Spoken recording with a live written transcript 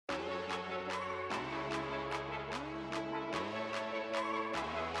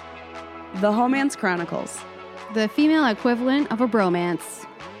The Homance Chronicles. The female equivalent of a bromance.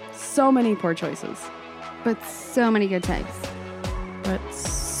 So many poor choices. But so many good types. But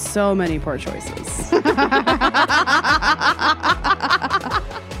so many poor choices.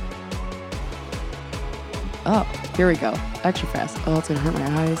 Oh, here we go. Extra fast. Oh, it's going to hurt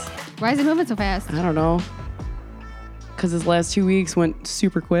my eyes. Why is it moving so fast? I don't know. Because his last 2 weeks went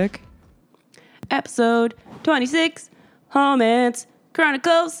super quick. Episode 26, Homance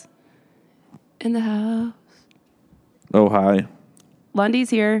Chronicles. In the house. Oh, hi.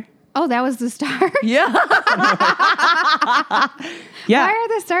 Lundy's here. Oh, that was the start? Yeah. Yeah. Why are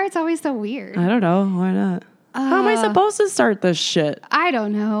the starts always so weird? I don't know. Why not? How am I supposed to start this shit? I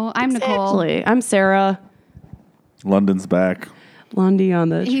don't know. I'm Nicole. Exactly. I'm Sarah. London's back. Lundy on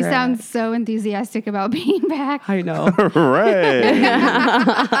the He track. sounds so enthusiastic about being back. I know. Hooray!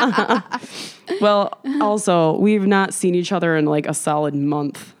 Well, also, we've not seen each other in like a solid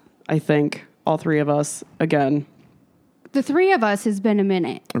month, I think. All three of us, again. The three of us has been a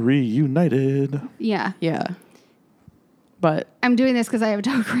minute. Reunited. Yeah. Yeah. But I'm doing this because I have a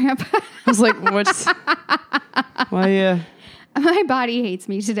toe cramp. I was like, what's... Why, My body hates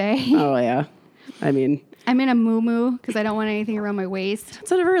me today. Oh, yeah. I mean... I'm in a moo-moo because I don't want anything around my waist.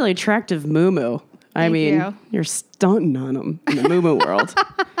 It's a really attractive moo-moo. I Thank mean, you. You're stunting on them in the moo-moo world.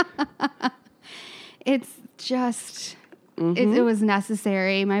 It's just... It was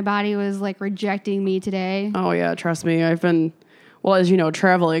necessary. My body was like rejecting me today. Oh, yeah. Trust me. I've been, well, as you know,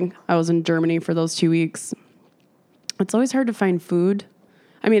 traveling. I was in Germany for those 2 weeks. It's always hard to find food.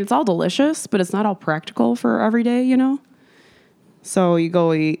 I mean, it's all delicious, but it's not all practical for every day, you know? So you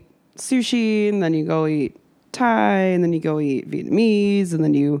go eat sushi, and then you go eat Thai, and then you go eat Vietnamese, and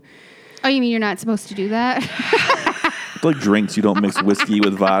then you... Oh, you mean you're not supposed to do that? It's like drinks. You don't mix whiskey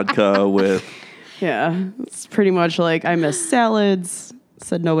with vodka with... Yeah, it's pretty much like I miss salads.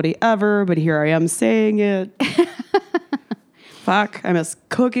 Said nobody ever, but here I am saying it. Fuck, I miss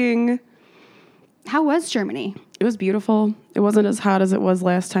cooking. How was Germany? It was beautiful. It wasn't as hot as it was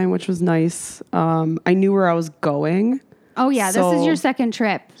last time, which was nice. I knew where I was going. Oh, yeah, So- this is your second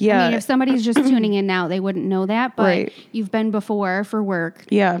trip. Yeah. I mean, if somebody's just tuning in now, they wouldn't know that, but Right. you've been before for work.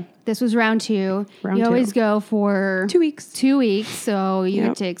 Yeah, This was round two. Round you two. always go for 2 weeks. 2 weeks, so you Yep.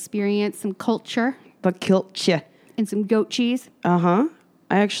 get to experience some culture The culture. and some goat cheese. Uh-huh.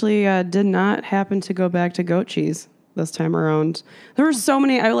 I actually did not happen to go back to goat cheese this time around. There were so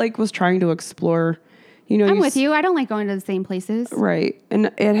many. I was trying to explore. You know, I'm with you. I don't like going to the same places. Right.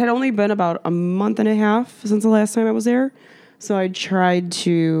 And it had only been about a month and a half since the last time I was there. So I tried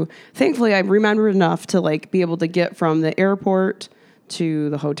to, thankfully I remembered enough to like be able to get from the airport to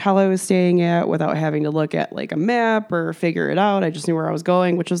the hotel I was staying at without having to look at like a map or figure it out. I just knew where I was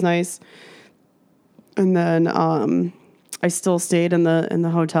going, which was nice. And then I still stayed in the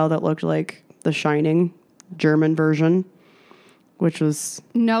hotel that looked like the Shining German version, which was,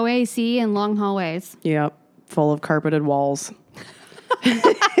 No AC and long hallways. full of carpeted walls.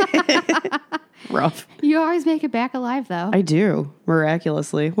 Rough. You always make it back alive, though. I do,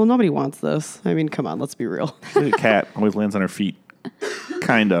 miraculously. Well, nobody wants this. I mean, come on, let's be real. It's like a cat always lands on her feet.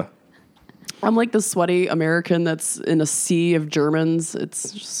 Kinda. I'm like the sweaty American that's in a sea of Germans.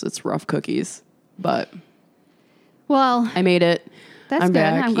 It's rough cookies, but Well, I made it. that's I'm good.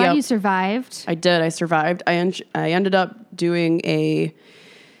 back. I'm glad Yep. you survived. I did. I survived. I ended up doing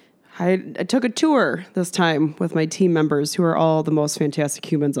I took a tour this time with my team members who are all the most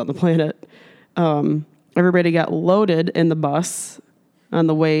fantastic humans on the planet. Everybody got loaded in the bus on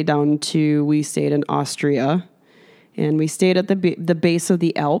the way down to, we stayed in Austria, and we stayed at the base of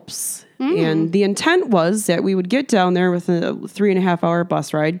the Alps. And the intent was that we would get down there with a 3.5 hour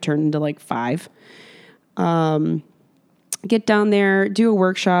bus ride, turned into like 5. Get down there, do a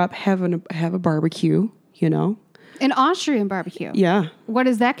workshop, have a barbecue, you know? An Austrian barbecue. Yeah. What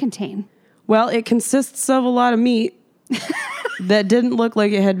does that contain? Well, it consists of a lot of meat that didn't look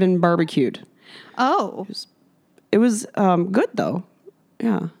like it had been barbecued. Oh, It was good, though.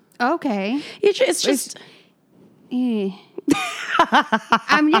 Yeah. okay. It's just... Eh.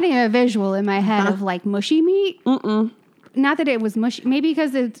 I'm getting a visual in my head of like mushy meat. Not that it was mushy. Maybe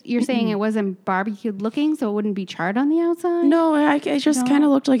because you're saying it wasn't barbecued looking, so it wouldn't be charred on the outside? No, it just No. kind of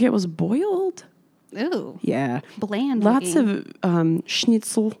looked like it was boiled. Ooh. Yeah. Bland Lots looking. of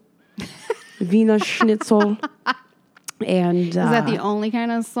schnitzel. Wiener Schnitzel. And... Is that the only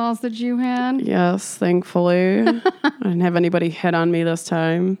kind of sausage you had? Yes, thankfully. I didn't have anybody hit on me this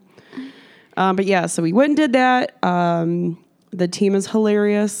time. But yeah, so we went and did that. The team is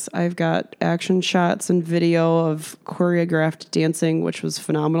hilarious. I've got action shots and video of choreographed dancing, which was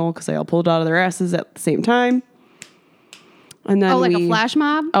phenomenal because they all pulled out of their asses at the same time. And then like a flash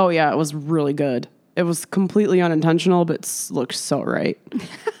mob? Oh, yeah. It was really good. It was completely unintentional, but looked so right.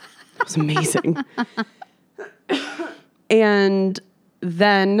 It was amazing. And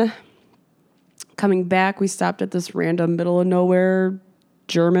then coming back, we stopped at this random middle of nowhere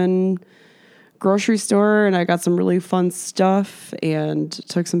German grocery store, and I got some really fun stuff and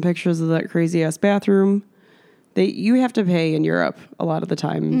took some pictures of that crazy ass bathroom. You have to pay in Europe a lot of the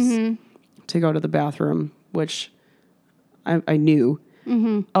times to go to the bathroom, which I knew.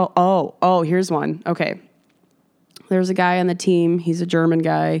 Mm-hmm. Oh, here's one. Okay. There's a guy on the team. He's a German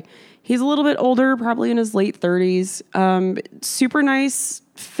guy. He's a little bit older, probably in his late 30s. Super nice,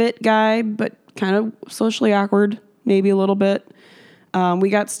 fit guy, but kind of socially awkward, maybe a little bit. We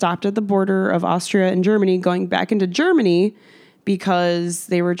got stopped at the border of Austria and Germany going back into Germany because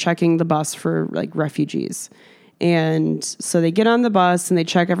they were checking the bus for like refugees. And so they get on the bus and they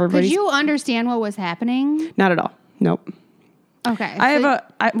check everybody's... Did you understand what was happening? Not at all. Nope. Okay. I have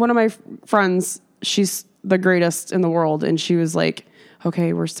one of my friends, she's the greatest in the world. And she was like,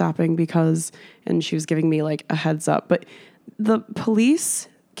 okay, we're stopping because... And she was giving me like a heads up. But the police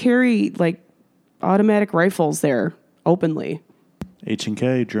carry like automatic rifles there openly.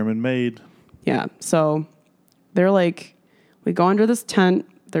 H&K, German made. Yeah. So they're like, we go under this tent.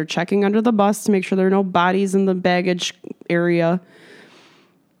 They're checking under the bus to make sure there are no bodies in the baggage area.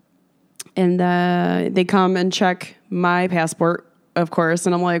 And they come and check my passport, of course.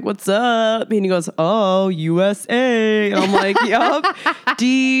 And I'm like, what's up? And he goes, oh, USA. And I'm like, yup,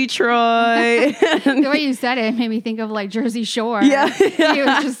 Detroit. The way you said it made me think of like Jersey Shore. Yeah. He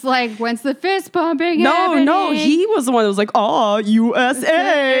was just like, when's the fist pumping happening? No, he was the one that was like, oh,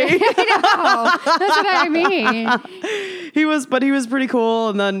 USA. I know. That's what I mean. He was pretty cool.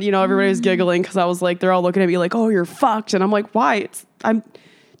 And then, everybody was giggling because I was like, they're all looking at me like, oh, you're fucked. And I'm like, why? I'm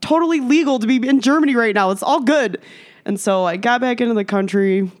totally legal to be in Germany right now. It's all good. And so I got back into the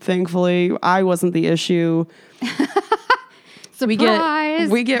country. Thankfully, I wasn't the issue. Surprise.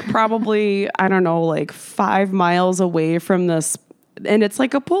 We get probably, I don't know, like 5 miles away from this. And it's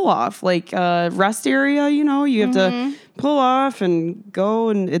like a pull off, like a rest area, you have to pull off and go.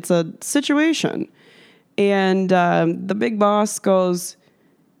 And it's a situation. And the big boss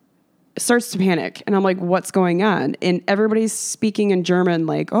starts to panic. And I'm like, what's going on? And everybody's speaking in German,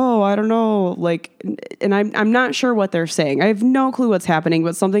 like, oh, I don't know. Like, and I'm not sure what they're saying. I have no clue what's happening,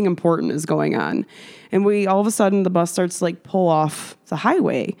 but something important is going on. And all of a sudden the bus starts to like pull off the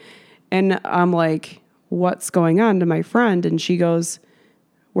highway. And I'm like, what's going on to my friend? And she goes,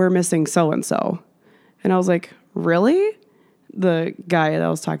 we're missing so-and-so. And I was like, really? The guy that I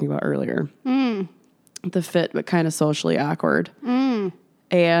was talking about earlier. The fit, but kind of socially awkward.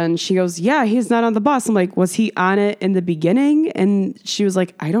 And she goes, yeah, he's not on the bus. I'm like, was he on it in the beginning? And she was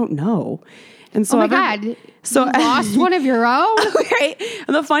like, I don't know. And so, oh my God, so you lost one of your own? Right.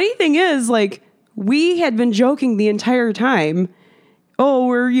 And the funny thing is, like, we had been joking the entire time. Oh,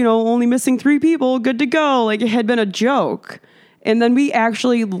 we're, only missing 3 people. Good to go. Like, it had been a joke. And then we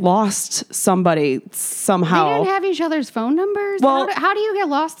actually lost somebody somehow. They didn't have each other's phone numbers? Well, how do you get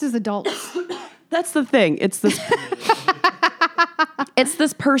lost as adults? That's the thing. It's this... It's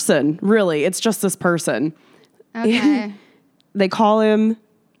this person, really. It's just this person. Okay. They call him,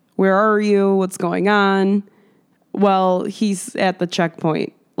 where are you? What's going on? Well, he's at the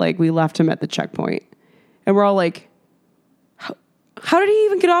checkpoint. Like, we left him at the checkpoint. And we're all like, how did he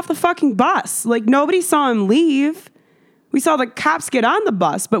even get off the fucking bus? Like, nobody saw him leave. We saw the cops get on the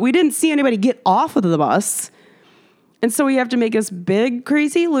bus, but we didn't see anybody get off of the bus. And so we have to make this big,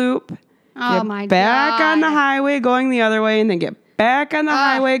 crazy loop. Oh, my God. Back on the highway, going the other way, and then get back on the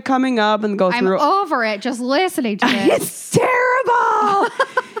highway, coming up, and go through. I'm over it just listening to this. It's terrible.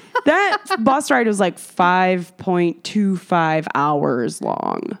 That bus ride was like 5.25 hours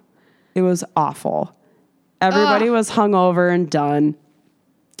long. It was awful. Everybody was hungover and done.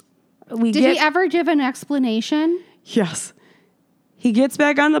 Did he ever give an explanation? Yes. He gets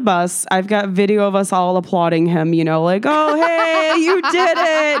back on the bus. I've got video of us all applauding him, like, oh, hey, you did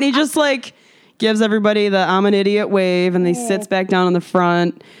it. And he just like gives everybody the I'm an idiot wave, and he sits back down in the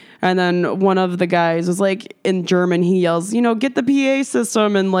front. And then one of the guys was like, in German, he yells, get the PA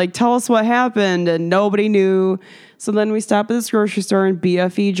system and like tell us what happened. And nobody knew. So then we stop at this grocery store in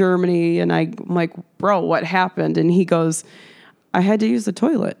BFE, Germany. And I'm like, bro, what happened? And he goes, I had to use the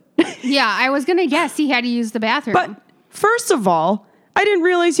toilet. Yeah, I was going to guess he had to use the bathroom. But first of all, I didn't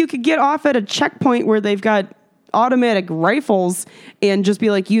realize you could get off at a checkpoint where they've got automatic rifles and just be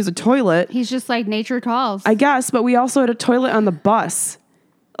like, use a toilet. He's just like, nature calls. I guess, but we also had a toilet on the bus.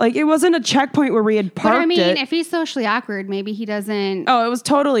 Like, it wasn't a checkpoint where we had parked it. But I mean, if he's socially awkward, maybe he doesn't... Oh, it was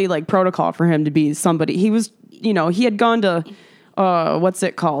totally like protocol for him to be somebody. He was he had gone to, what's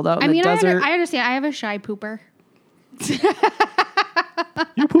it called? Out in the desert. I understand. I have a shy pooper.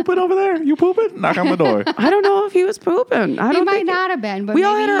 You pooping over there? You pooping? Knock on the door. I don't know if he was pooping. He might not have been, but we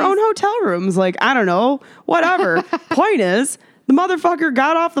all had our own hotel rooms. Like, I don't know, whatever. Point is, the motherfucker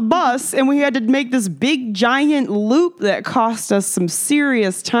got off the bus and we had to make this big giant loop that cost us some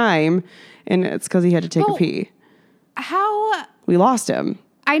serious time. And it's because he had to take a pee. How? We lost him.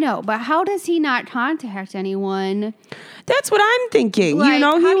 I know, but how does he not contact anyone? That's what I'm thinking. Like,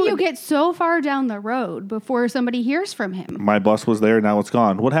 how do you get so far down the road before somebody hears from him? My bus was there, now it's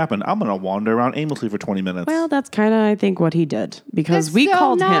gone. What happened? I'm going to wander around aimlessly for 20 minutes. Well, that's kind of, I think, what he did. Because That's we so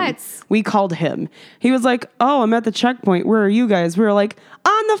called nuts. him. We called him. He was like, oh, I'm at the checkpoint. Where are you guys? We were like,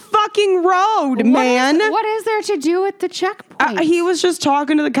 on the fucking road, man. What is there to do at the checkpoint? He was just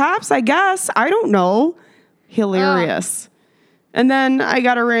talking to the cops, I guess. I don't know. Hilarious. And then I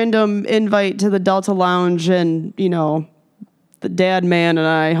got a random invite to the Delta Lounge, and, the dad man and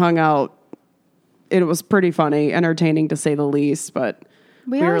I hung out. It was pretty funny, entertaining to say the least, but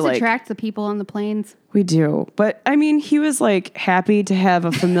we were always like, attract the people on the planes. We do. But, I mean, he was, like, happy to have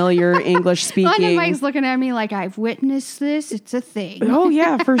a familiar English speaking. And Mike's looking at me like, I've witnessed this. It's a thing. Oh,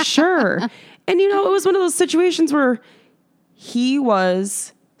 yeah, for sure. And, it was one of those situations where he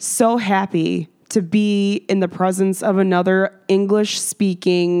was so happy to be in the presence of another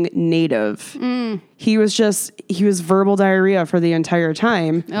English-speaking native. He was verbal diarrhea for the entire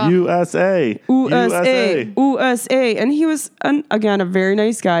time. Oh. USA. And he was, again, a very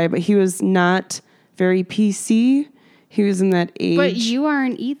nice guy, but he was not very PC. He was in that age. But you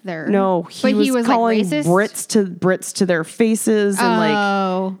aren't either. No, he was calling like, Brits to their faces and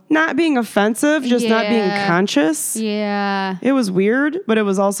like not being offensive, just not being conscious. Yeah. It was weird, but it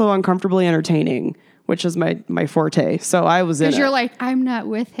was also uncomfortably entertaining, which is my forte. So I was in it. Because you're like, I'm not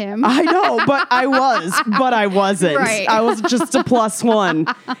with him. I know, but I wasn't. Right. I was just a plus one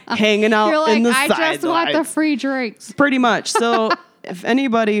hanging out You're like, in the I sidelines. just want the free drinks. Pretty much. So if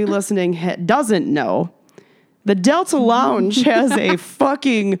anybody listening doesn't know, the Delta Lounge has a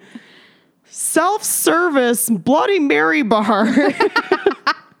fucking self-service Bloody Mary bar.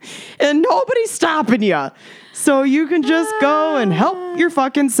 And nobody's stopping you. So you can just go and help your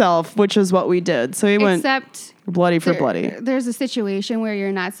fucking self, which is what we did. So we went bloody for bloody. There's a situation where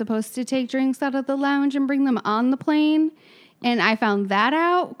you're not supposed to take drinks out of the lounge and bring them on the plane. And I found that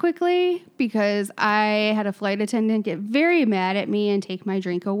out quickly because I had a flight attendant get very mad at me and take my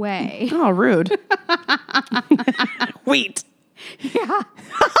drink away. Oh, rude. Wait. Yeah.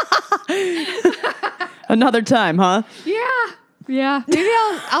 Another time, huh? Yeah. Maybe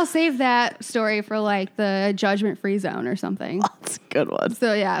I'll save that story for like the judgment-free zone or something. Oh, that's a good one.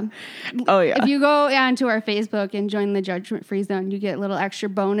 So yeah. Oh yeah. If you go onto our Facebook and join the judgment-free zone, you get a little extra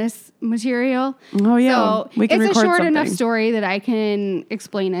bonus material. Oh yeah. So we can it's a short something. enough story that I can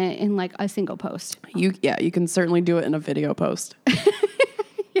explain it in like a single post. You can certainly do it in a video post.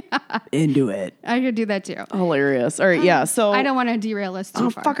 Yeah. Into it. I could do that too. Hilarious. All right, yeah. So I don't want to derail us too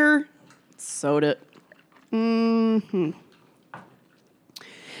far. Fucker. Sewed it.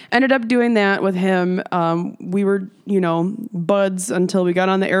 Ended up doing that with him. We were, buds until we got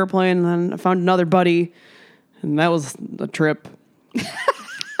on the airplane, and then I found another buddy, and that was a trip.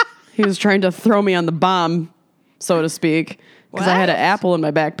 He was trying to throw me on the bomb, so to speak, because I had an apple in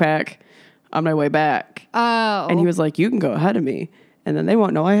my backpack on my way back. Oh. And he was like, you can go ahead of me. And then they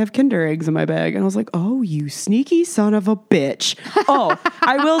won't know I have Kinder eggs in my bag. And I was like, oh, you sneaky son of a bitch. Oh,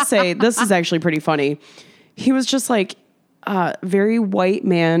 I will say, this is actually pretty funny. He was just like a very white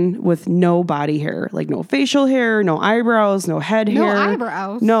man with no body hair, like no facial hair, no eyebrows, no head hair. No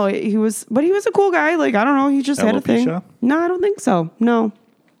eyebrows? No, he was a cool guy. Like, I don't know. He just had a thing. Alopecia? No, I don't think so. No.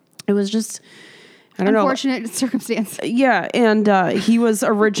 It was just... I don't know. Unfortunate circumstance. Yeah, and he's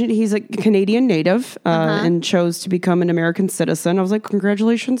a Canadian native and chose to become an American citizen. I was like,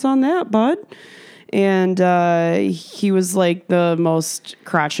 congratulations on that, bud. And he was like the most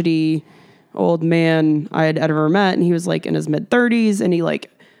crotchety old man I had ever met, and he was like in his mid-30s, and he like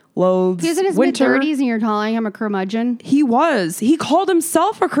loathes He was in his mid-30s, and you're calling him a curmudgeon? He was. He called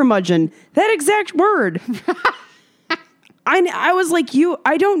himself a curmudgeon. That exact word. I was like,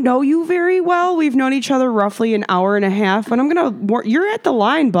 I don't know you very well. We've known each other roughly an hour and a half, but you're at the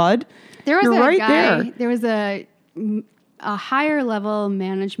line, bud. You're right guy, there. There was a higher level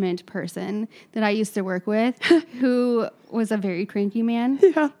management person that I used to work with who was a very cranky man.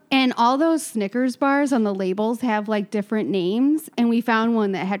 Yeah. And all those Snickers bars on the labels have like different names. And we found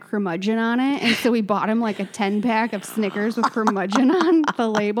one that had curmudgeon on it. And so we bought him like a 10-pack of Snickers with curmudgeon on the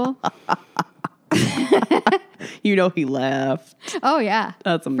label. He laughed. Oh, yeah.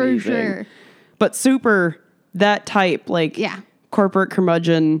 That's amazing. For sure. But super that type, like corporate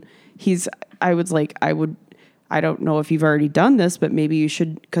curmudgeon. I don't know if you've already done this, but maybe you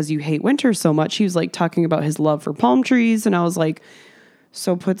should, because you hate winter so much. He was like talking about his love for palm trees. And I was like,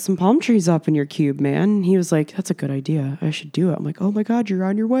 so put some palm trees up in your cube, man. And he was like, that's a good idea. I should do it. I'm like, oh my God, you're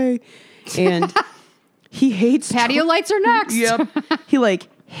on your way. And he hates patio lights are next. Yep. He like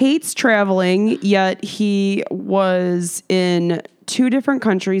hates traveling, yet he was in 2 different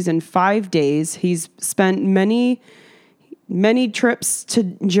countries in 5 days. He's spent many trips to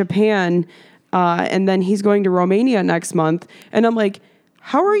Japan, and then he's going to Romania next month. And I'm like,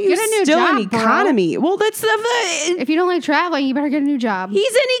 how are you still in economy? Bro. Well, that's if you don't like traveling, you better get a new job.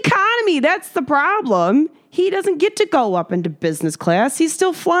 He's in economy. That's the problem. He doesn't get to go up into business class. He's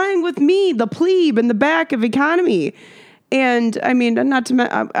still flying with me, the plebe, in the back of economy. And I mean,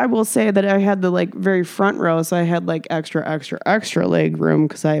 I will say that I had the like very front row, so I had like extra leg room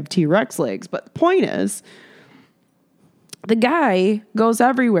because I have T-Rex legs. But the point is, the guy goes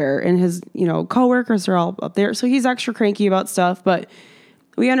everywhere, and his coworkers are all up there, so he's extra cranky about stuff. But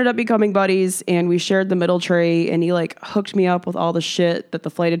we ended up becoming buddies, and we shared the middle tray, and he like hooked me up with all the shit that the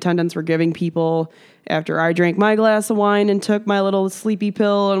flight attendants were giving people after I drank my glass of wine and took my little sleepy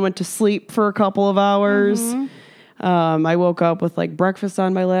pill and went to sleep for a couple of hours. Mm-hmm. I woke up with like breakfast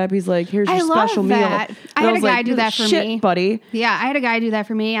on my lap. He's like, here's your special meal. I had a guy do that for me. Buddy. Yeah, I had a guy do that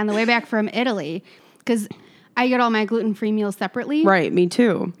for me on the way back from Italy, because I get all my gluten-free meals separately. Right, me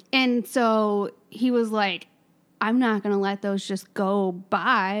too. And so he was like, I'm not going to let those just go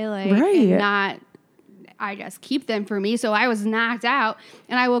by. And I just keep them for me. So I was knocked out,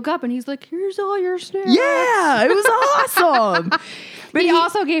 and I woke up, and he's like, here's all your snacks. Yeah, it was awesome. But he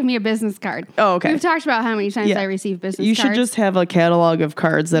also gave me a business card. Oh, okay. We've talked about how many times I receive business cards. You should just have a catalog of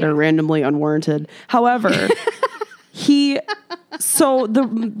cards that are randomly unwarranted. However, so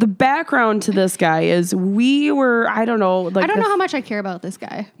the background to this guy is I don't know. Like I don't know how much I care about this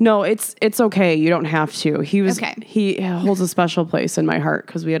guy. No, it's okay. You don't have to. He holds a special place in my heart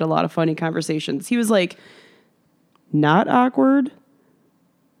because we had a lot of funny conversations. He was like, not awkward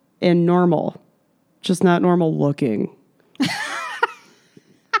and normal, just not normal looking.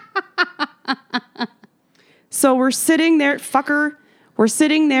 So we're sitting there, fucker. We're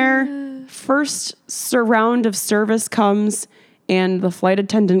sitting there. First round of service comes, and the flight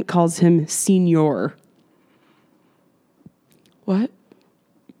attendant calls him Senor. What?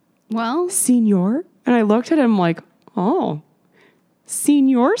 Well, Senor? And I looked at him like, oh,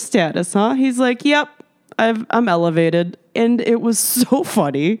 Senor status, huh? He's like, yep, I'm elevated. And it was so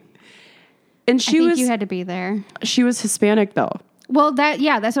funny. And I think you had to be there. She was Hispanic, though. Well, that's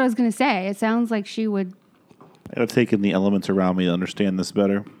what I was going to say. It sounds like she would. I've taken the elements around me to understand this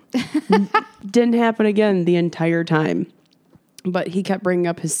better. Didn't happen again the entire time. But he kept bringing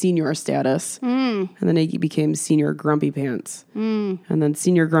up his senior status. And then he became Senior Grumpy Pants. And then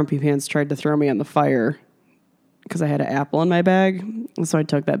Senior Grumpy Pants tried to throw me on the fire because I had an apple in my bag. And so I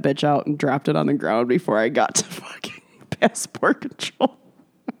took that bitch out and dropped it on the ground before I got to fucking passport control.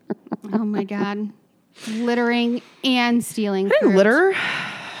 Oh, my God. Littering and stealing I didn't litter.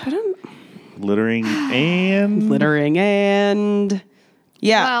 Littering and... Littering and...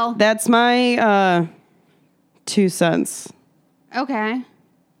 Yeah, well, that's my 2 cents. Okay.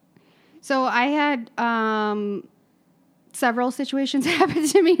 So I had several situations happen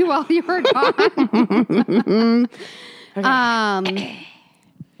to me while you were gone. Okay.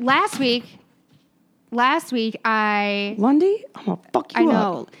 Last week Lundy? I'm gonna fuck you up. I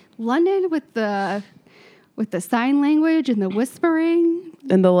know. London with the sign language and the whispering.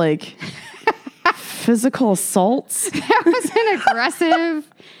 And the like physical assaults. That was an aggressive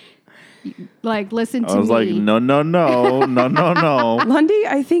listen to me. I was like, no. Lundy,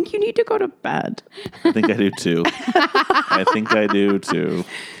 I think you need to go to bed. I think I do too.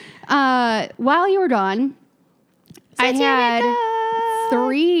 While you were gone, I had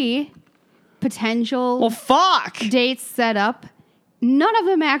 3 potential dates set up. None of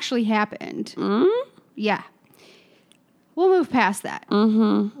them actually happened. Yeah. We'll move past that.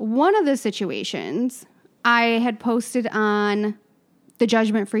 One of the situations I had posted on the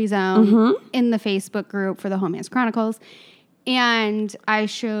Judgment Free Zone in the Facebook group for the Homance Chronicles. And I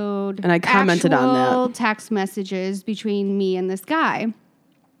showed and I commented on that. Text messages between me and this guy.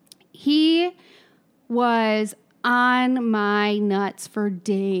 He was on my nuts for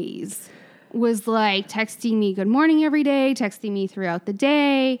days. Was like texting me good morning every day, texting me throughout the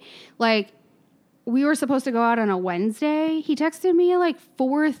day. Like, we were supposed to go out on a Wednesday. He texted me at like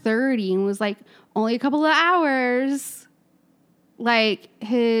 4:30 and was like, only a couple of hours. Like,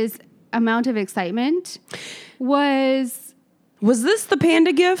 his amount of excitement was... Was this the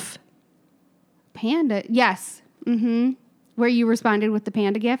panda gif? panda. Yes. Mm-hmm. Where you responded with the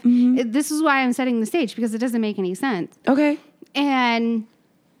panda gif. This is why I'm setting the stage, because it doesn't make any sense. Okay. And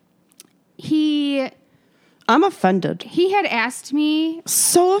I'm offended. he had asked me.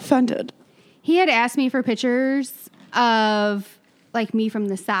 So offended. He had asked me for pictures of like me from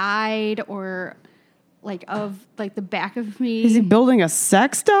the side or like of like the back of me. Is he building a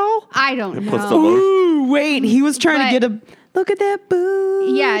sex doll? I don't puts the know. lotion- Ooh, wait. He was trying to But- get a look at that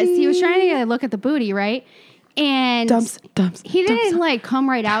booty. Yes, he was trying to get a look at the booty, right? And Dumps. he didn't like come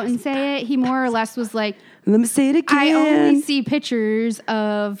right out and say it. He more or less was like, Let me say it again. I only see pictures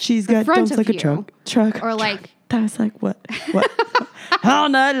of She's the got front dumps of like you. a truck. Or like, That's like what? All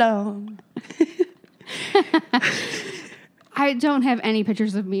night long. I don't have any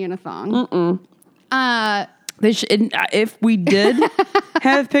pictures of me in a thong. They should, if we did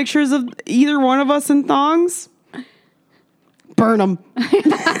have pictures of either one of us in thongs, burn them.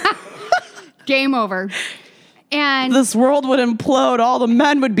 Game over. And This world would implode. All the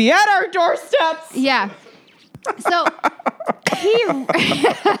men would be at our doorsteps. yeah. So he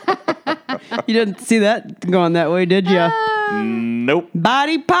You didn't see that going that way, did you? Nope.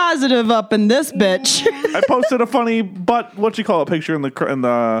 Body positive up in this bitch. I posted a funny picture in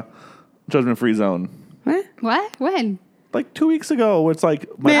the judgment free zone What? what? When? like 2 weeks ago. Where it's like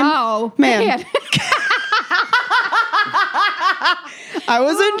Man. Oh Man. I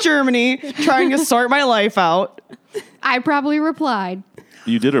was in Germany trying to sort my life out. I probably replied.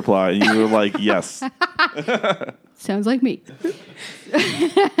 you did reply, and you were like, "Yes." Sounds like me.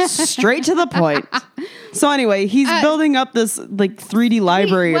 Straight to the point. So anyway, he's building up this like 3D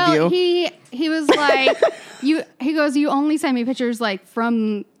library of you. He was like, he goes, you only send me pictures like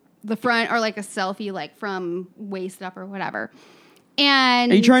from the front or like a selfie like from waist up or whatever.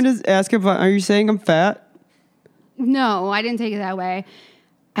 And Are you trying to ask if are you saying I'm fat? No, I didn't take it that way.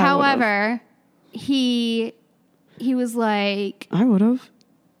 I However, he was like, I would have.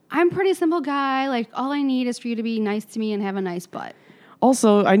 I'm a pretty simple guy. Like, all I need is for you to be nice to me and have a nice butt.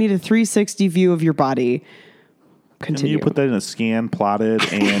 Also, I need a 360 view of your body. Can Continue. you put that in a scan, plotted,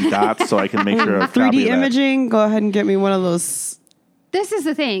 and dots so I can make sure a copy 3D of that? imaging? Go ahead and get me one of those. This is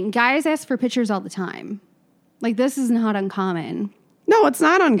the thing. Guys ask for pictures all the time. Like, this is not uncommon. No, it's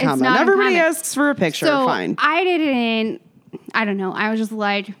not uncommon. It's not Everybody uncommon. asks for a picture. So Fine. I didn't, I don't know. I was just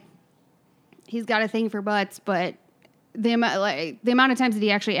like, he's got a thing for butts, but the amount of times that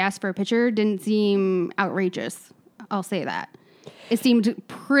he actually asked for a picture didn't seem outrageous. I'll say that. It seemed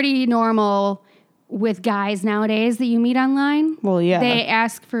pretty normal with guys nowadays that you meet online. Well, yeah. They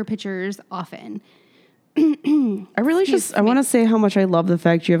ask for pictures often. I want to say how much I love the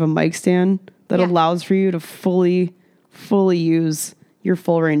fact you have a mic stand that Yeah. allows for you to fully use your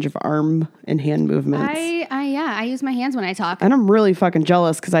full range of arm and hand movements. I use my hands when I talk. And I'm really fucking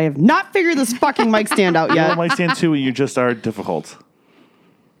jealous because I have not figured this fucking mic stand out Well, yet. my stand too, and you just are difficult.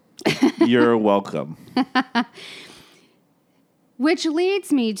 You're welcome. Which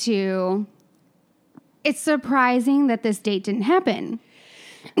leads me to, it's surprising that this date didn't happen.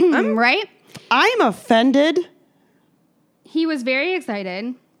 Right? I'm offended. He was very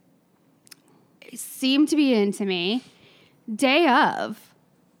excited. Seemed to be into me. Day of,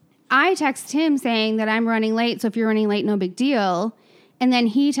 I text him saying that I'm running late, so if you're running late, no big deal. And then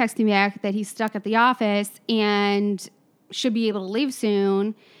he texted me back that he's stuck at the office and should be able to leave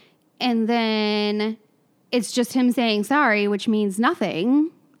soon. And then it's just him saying sorry, which means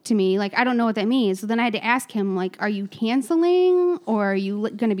nothing to me. Like, I don't know what that means. So then I had to ask him, like, are you canceling or are you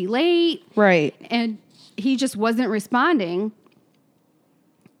going to be late? Right. And he just wasn't responding.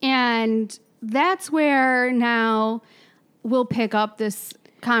 And that's where now we'll pick up this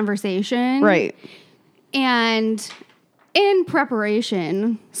conversation. Right. And in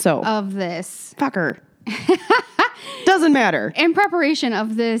preparation So, of this, fucker. Doesn't matter. in preparation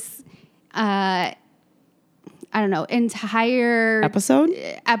of this, I don't know, entire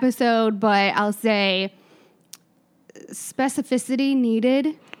Episode? but I'll say specificity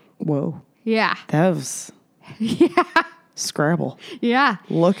needed. Whoa. Yeah. That was Scrabble. Yeah.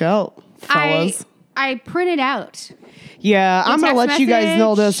 Look out, fellas. I printed out. Yeah, I'm going to text let you guys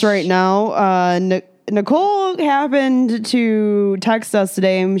know message. this right now. Nicole happened to text us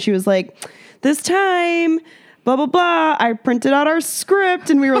today, and she was like, this time, blah, blah, blah. I printed out our script,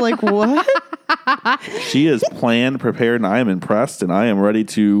 and we were like, what? She is planned, prepared, and I am impressed, and I am ready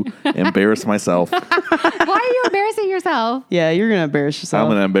to embarrass myself. Why are you embarrassing yourself? Yeah, you're going to embarrass I'm yourself.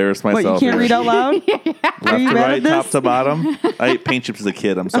 going to embarrass What, myself. you can't here. read out loud? Are you Left to mad at right, top this? to bottom. I ate paint chips as a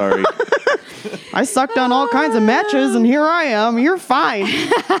kid. I'm sorry. I sucked on all kinds of matches, and here I am. You're fine.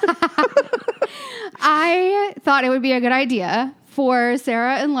 I thought it would be a good idea for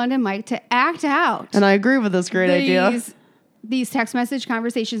Sarah and London Mike to act out. And I agree with this great idea. These text message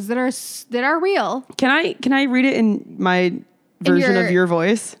conversations that are real. Can I read it in my version of your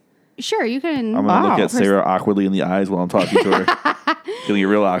voice? Sure, you can. I'm going to look at Sarah awkwardly in the eyes while I'm talking to her. Getting get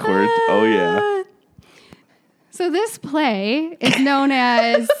real awkward. Oh, yeah. So this play is known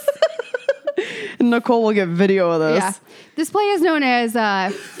as... Nicole will get video of this. Yeah. This play is known as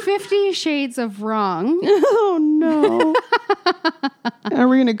 50 Shades of Wrong. Oh, no. Are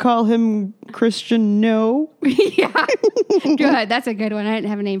we going to call him Christian No? Yeah. Good. That's a good one. I didn't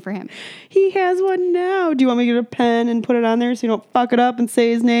have a name for him. He has one now. Do you want me to get a pen and put it on there so you don't fuck it up and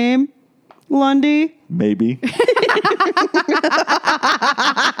say his name? Lundy? Maybe. Get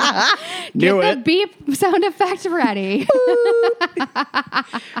the beep sound effect ready.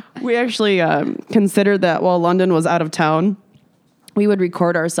 We actually considered that while London was out of town, we would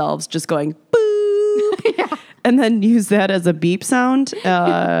record ourselves just going boop, Yeah. and then use that as a beep sound.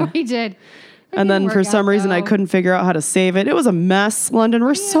 We did. And then for some reason, I couldn't figure out how to save it. It was a mess, London.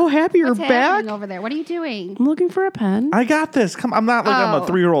 We're so happy you're What's back. happening over there? What are you doing? I'm looking for a pen. I got this. Come, I'm not like I'm a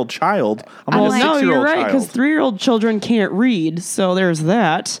 3-year-old child. I'm Well, like a no, 6-year-old you're right, because child. 3-year-old children can't read. So there's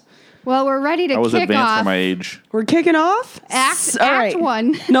that. Well, we're ready to I was kick advanced off for my age. We're kicking off. Act All right.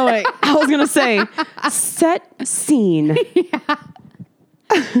 1. No, wait. I was going to say set scene.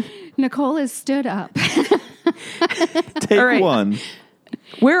 Nicole has stood up. Take All right. 1.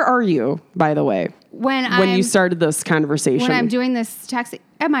 Where are you, by the way, when you started this conversation? When I'm doing this text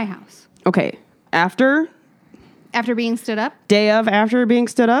at my house. Okay. After Being stood up. day of after being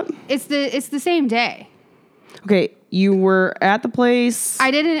stood up? It's the same day. Okay. You were at the place.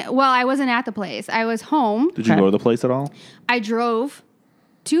 I wasn't at the place. I was home. Did you Okay. go to the place at all? I drove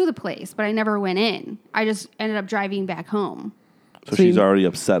to the place, but I never went in. I just ended up driving back home. So she's already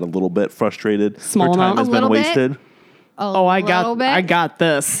upset, a little bit frustrated. Small Her time amount? has A been little bit. wasted. I got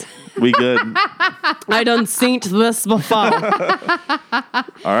this. We good. I done synced this before. All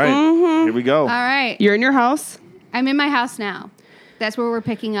right. Here we go. All right. You're in your house. I'm in my house now. That's where we're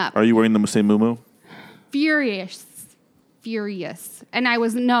picking up. Are you wearing the same muumuu? Furious. And I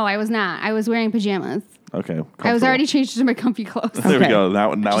was not. I was wearing pajamas. Okay. I was comfortable. already changed to my comfy clothes. There we Okay. go.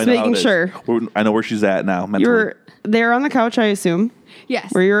 Now Just I know how making it is. sure. I know where she's at now. Mentally. You're there on the couch, I assume,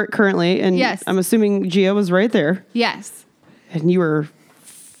 Yes. where you're currently. And Yes. I'm assuming Gia was right there. Yes. And you were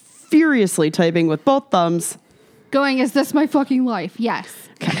furiously typing with both thumbs. Going, is this my fucking life? Yes.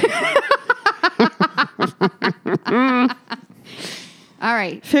 All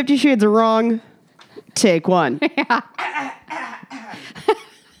right. 50 Shades of Wrong. Take 1.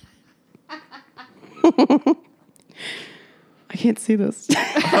 I can't see this.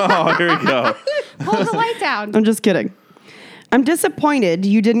 Oh, here we go. Pull the light down. I'm just kidding. I'm disappointed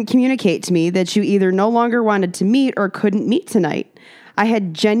you didn't communicate to me that you either no longer wanted to meet or couldn't meet tonight. I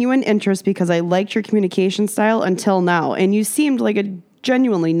had genuine interest because I liked your communication style until now, and you seemed like a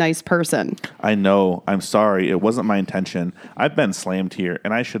genuinely nice person. I know. I'm sorry. It wasn't my intention. I've been slammed here,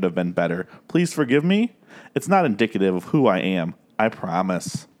 and I should have been better. Please forgive me. It's not indicative of who I am. I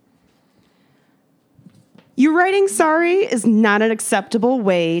promise. You writing sorry is not an acceptable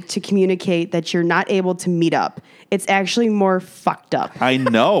way to communicate that you're not able to meet up. It's actually more fucked up. I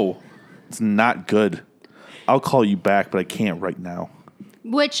know. It's not good. I'll call you back, but I can't right now.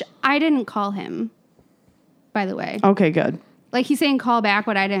 Which I didn't call him, by the way. Okay, good. Like he's saying call back,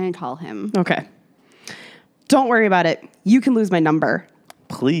 but I didn't call him. Okay. Don't worry about it. You can lose my number.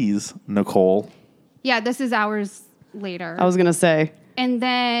 Please, Nicole. Yeah, this is hours later. I was going to say. And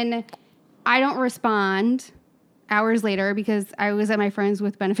then I don't respond hours later because I was at my friend's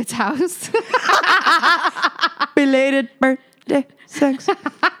with benefits house. Belated birthday sex.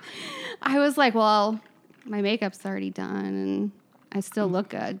 I was like, well, my makeup's already done and I still look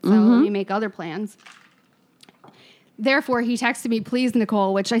good. So let me make other plans. Therefore, he texted me, please,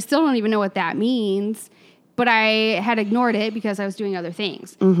 Nicole, which I still don't even know what that means. But I had ignored it because I was doing other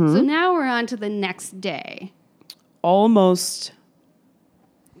things. So now we're on to the next day. Almost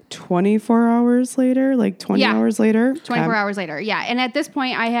 24 hours later, like 20 Yeah. hours later. 24 hours later. Yeah. And at this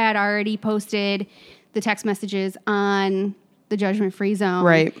point, I had already posted the text messages on the Judgment Free Zone.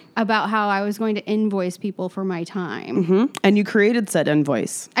 Right. About how I was going to invoice people for my time. And you created said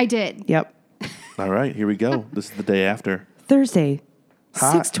invoice. I did. Yep. All right, here we go. This is the day after. Thursday,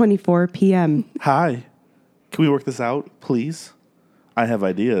 Hi. 6:24 p.m. Hi. Can we work this out, please? I have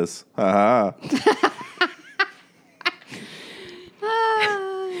ideas. Haha.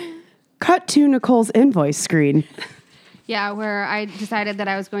 Cut to Nicole's invoice screen. Yeah, where I decided that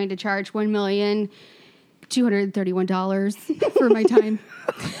I was going to charge $1,231,000 for my time.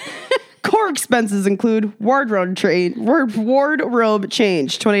 Core expenses include wardrobe change,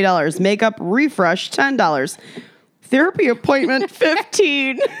 $20. Makeup refresh, $10. Therapy appointment,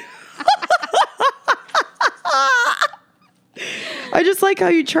 $15. I just like how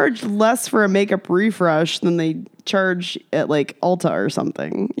you charge less for a makeup refresh than they charge at like Ulta or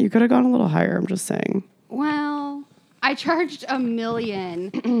something. You could have gone a little higher, I'm just saying. Well, I charged $1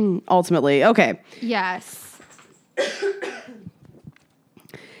 million. Ultimately. Okay. Yes.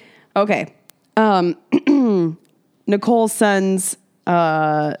 Okay. Nicole sends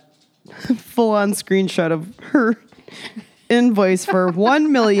a full-on screenshot of her invoice for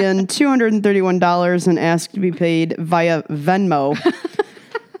 $1,231 and asked to be paid via Venmo.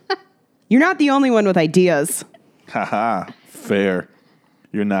 You're not the only one with ideas. Haha, fair.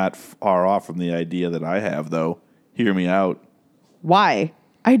 You're not far off from the idea that I have, though. Hear me out. Why?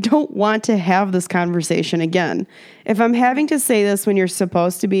 I don't want to have this conversation again. If I'm having to say this when you're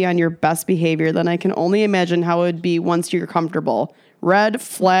supposed to be on your best behavior, then I can only imagine how it would be once you're comfortable. Red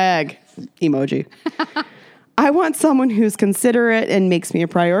flag emoji. I want someone who's considerate and makes me a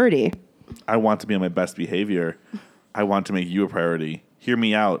priority. I want to be on my best behavior. I want to make you a priority. Hear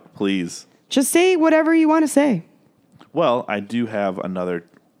me out, please. Just say whatever you want to say. Well, I do have another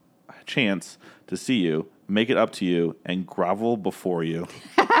chance to see you, make it up to you, and grovel before you.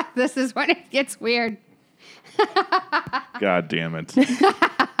 This is when it gets weird. God damn it.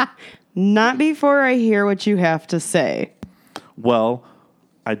 Not before I hear what you have to say. Well,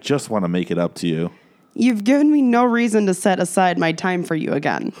 I just want to make it up to you. You've given me no reason to set aside my time for you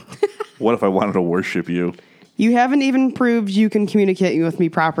again. What if I wanted to worship you? You haven't even proved you can communicate with me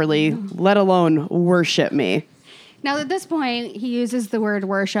properly, let alone worship me. Now, at this point, he uses the word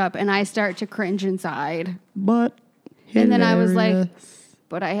worship, and I start to cringe inside. But And then I was like,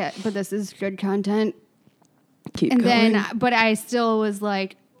 but this is good content. Keep And going. then, but I still was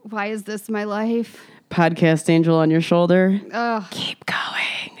like, why is this my life? Podcast angel on your shoulder. Ugh. Keep going.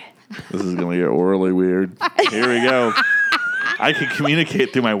 This is going to get really weird. Here we go. I can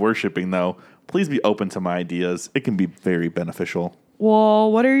communicate through my worshiping, though. Please be open to my ideas. It can be very beneficial.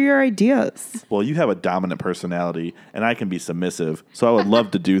 Well, what are your ideas? Well, you have a dominant personality, and I can be submissive, so I would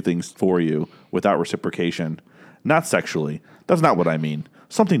love to do things for you without reciprocation. Not sexually. That's not what I mean.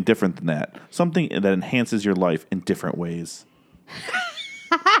 Something different than that. Something that enhances your life in different ways.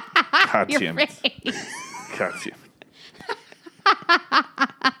 God damn it. God damn it.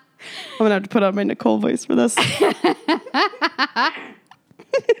 I'm going to have to put on my Nicole voice for this.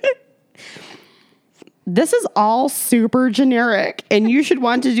 This is all super generic, and you should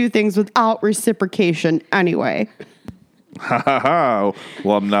want to do things without reciprocation anyway. Ha ha ha.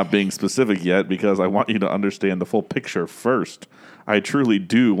 Well, I'm not being specific yet because I want you to understand the full picture first. I truly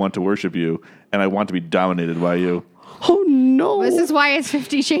do want to worship you, and I want to be dominated by you. Oh, no. This is why it's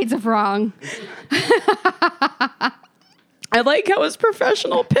 50 Shades of Wrong. I like how his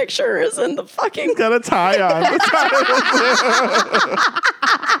professional picture is in the fucking... He's got a tie on.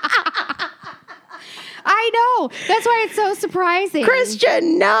 I know. That's why it's so surprising.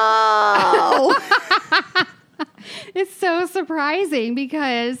 Christian, no! It's so surprising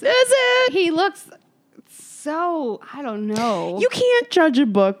because Is it? he looks so, I don't know. You can't judge a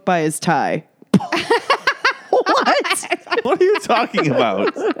book by his tie. What? What are you talking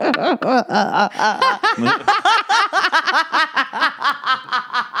about?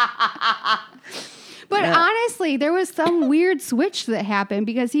 But honestly, there was some weird switch that happened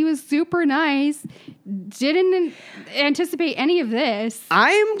because he was super nice, didn't anticipate any of this.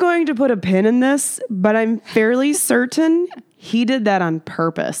 I'm going to put a pin in this, but I'm fairly certain he did that on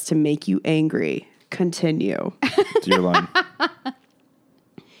purpose to make you angry. Continue. It's your line.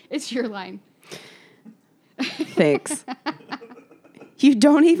 It's your line. Thanks. You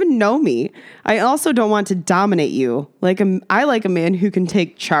don't even know me. I also don't want to dominate you. I like a man who can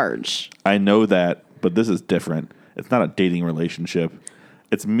take charge. I know that, but this is different. It's not a dating relationship.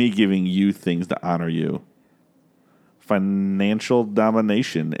 It's me giving you things to honor you. Financial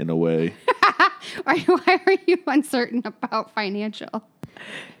domination, in a way. Why are you uncertain about financial?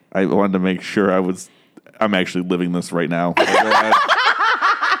 I wanted to make sure I'm actually living this right now. Go ahead.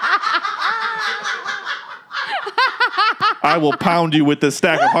 I will pound you with this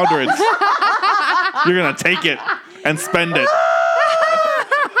stack of hundreds. You're going to take it and spend it.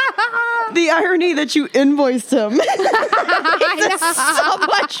 The irony that you invoiced him. It's so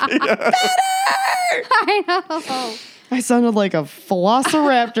much better. I know. I sounded like a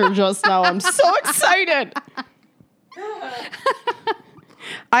velociraptor just now. I'm so excited.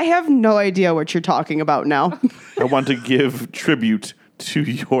 I have no idea what you're talking about now. I want to give tribute to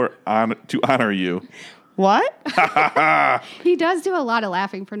honor you. What? He does do a lot of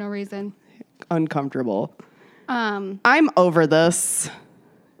laughing for no reason. uncomfortable. I'm over this.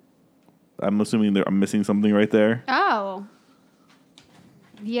 I'm assuming I'm missing something right there. Oh.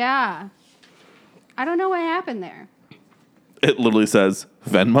 Yeah. I don't know what happened there. It literally says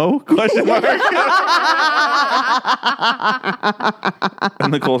Venmo? Question mark.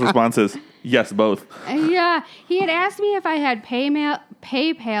 And Nicole's response is yes, both. Yeah. He had asked me if I had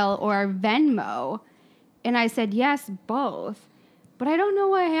PayPal or Venmo. And I said yes, both. But I don't know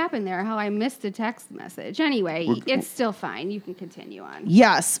what happened there, how I missed a text message. Anyway, it's still fine. You can continue on.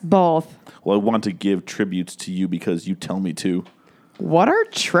 Yes, both. Well, I want to give tributes to you because you tell me to. What are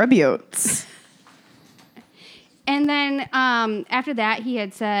tributes? And then after that, he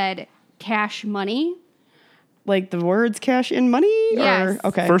had said cash money. Like the words cash in money? Yes. Or,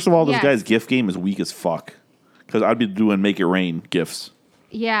 okay. First of all, this Yes. guy's gift game is weak as fuck. Because I'd be doing make it rain gifts.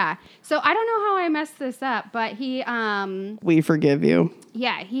 Yeah. So I don't know how I messed this up, but he, We forgive you.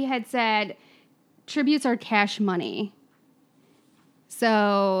 yeah, he had said tributes are cash money.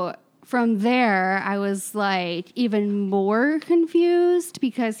 So from there, I was like even more confused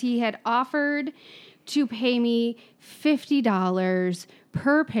because he had offered to pay me $50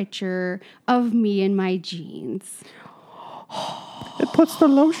 per picture of me in my jeans. It puts the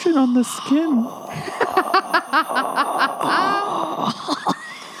lotion on the skin.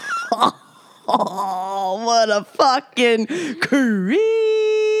 Oh, what a fucking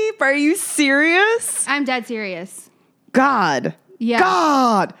creep. Are you serious? I'm dead serious. God. Yeah.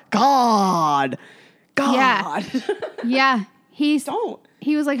 God. Yeah. Yeah. Don't.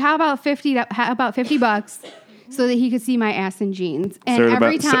 He was like, how about $50 so that he could see my ass in jeans? And Sarah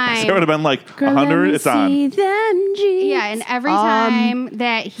every time Sarah would have been like, 100, it's on. See them jeans. yeah, and every time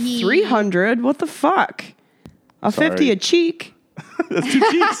that he 300. What the fuck? A Sorry. 50 a cheek. That's 2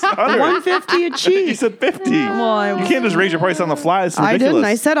 cheeks. 100. 150 a You cheek. said 50. Well, You can't just raise your price on the fly. It's ridiculous. I didn't.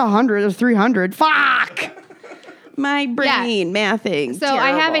 I said 100 or 300. Fuck. My brain mathing. So I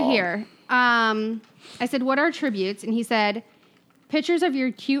have it Terrible. here. I said, what are tributes? And he said, pictures of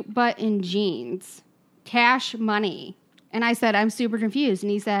your cute butt in jeans. Cash money. And I said, I'm super confused.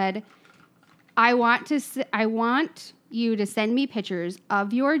 And he said, I want you to send me pictures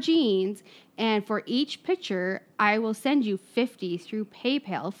of your jeans, and for each picture, I will send you 50 through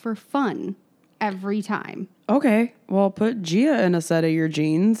PayPal for fun every time. Okay. Well, put Gia in a set of your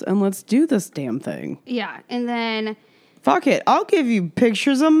jeans and let's do this damn thing. Yeah. And then, Fuck it. I'll give you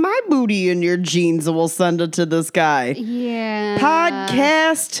pictures of my booty in your jeans and we'll send it to this guy. yeah.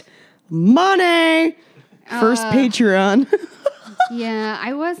 Podcast money. First Patreon. Yeah,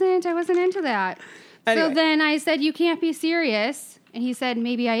 I wasn't into that. Anyway. So then I said, you can't be serious. And he said,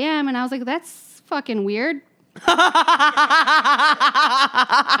 maybe I am. And I was like, that's fucking weird.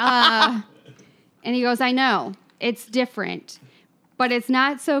 And he goes, I know. It's different. But it's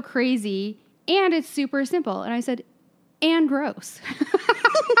not so crazy. And it's super simple. And I said, and gross.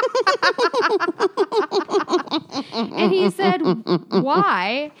 And he said,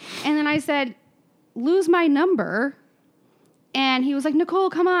 why? And then I said, lose my number. And he was like, Nicole,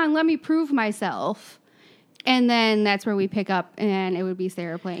 come on, let me prove myself. And then that's where we pick up, and it would be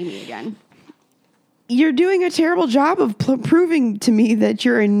Sarah playing me again. You're doing a terrible job of proving to me that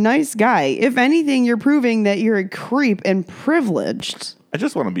you're a nice guy. If anything, you're proving that you're a creep and privileged. I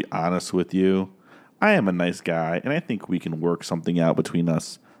just want to be honest with you. I am a nice guy, and I think we can work something out between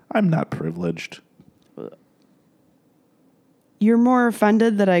us. I'm not privileged. You're more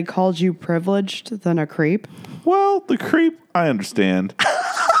offended that I called you privileged than a creep? Well, the creep, I understand. But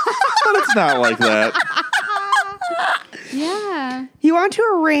it's not like that. Yeah. You want to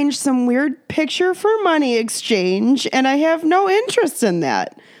arrange some weird picture for money exchange, and I have no interest in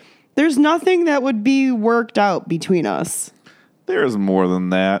that. There's nothing that would be worked out between us. There's more than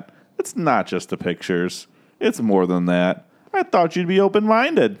that. It's not just the pictures. It's more than that. I thought you'd be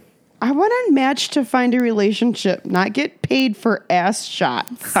open-minded. I want to match to find a relationship, not get paid for ass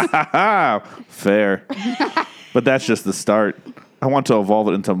shots. Fair. But that's just the start. I want to evolve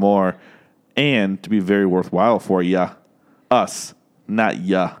it into more and to be very worthwhile for ya. Us, not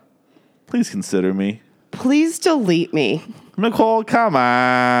ya. Please consider me. Please delete me. Nicole, come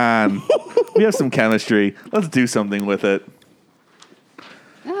on. We have some chemistry. Let's do something with it.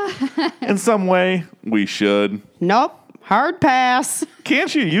 In some way, we should. Nope. Hard pass.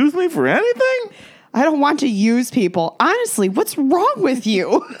 Can't you use me for anything? I don't want to use people. Honestly, what's wrong with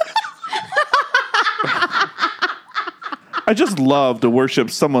you? I just love to worship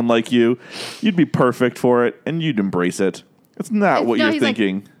someone like you. You'd be perfect for it, and you'd embrace it. It's not what you're he's like,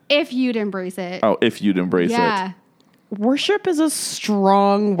 thinking. if you'd embrace it. Oh, if you'd embrace Yeah. it. worship is a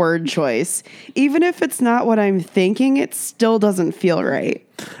strong word choice. Even if it's not what I'm thinking, it still doesn't feel right.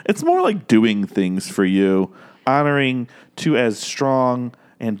 It's more like doing things for you, honoring to as strong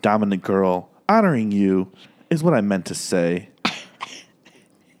and dominant girl. Honoring you is what I meant to say.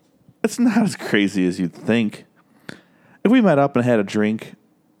 It's not as crazy as you'd think. If we met up and had a drink,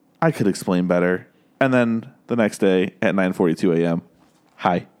 I could explain better. And then the next day at 9:42 a.m.,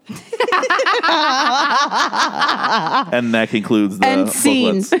 hi. And that concludes the end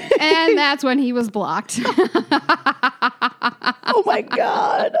scene. And that's when he was blocked. Oh my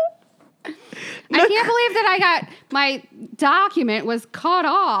God. I can't believe that I got my document was cut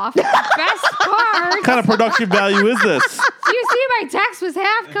off. Best part. What kind of production value is this? You see, my text was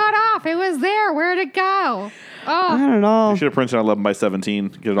half cut off. It was there. Where'd it go? I Oh, don't know. You should have printed out 11 by 17.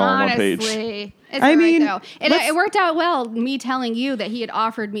 Get it all on one page. honestly. It's I all right, mean, though. It worked out well, me telling you that he had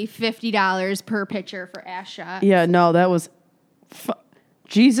offered me $50 per picture for ass shot. Yeah, no, that was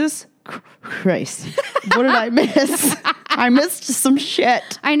Jesus Christ. What did I miss? I missed some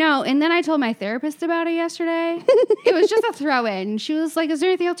shit. I know. And then I told my therapist about it yesterday. It was just a throw in. She was like, is there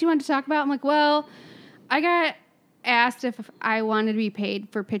anything else you want to talk about? I'm like, well, I got asked if I wanted to be paid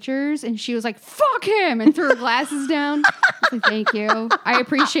for pictures. And she was like, fuck him. And threw her glasses down. I was like, thank you. I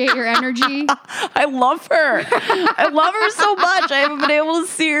appreciate your energy. I love her. I love her so much. I haven't been able to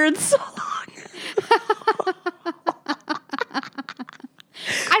see her in so long.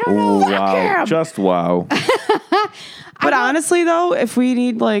 I don't know. Wow. Just wow. But honestly, though, if we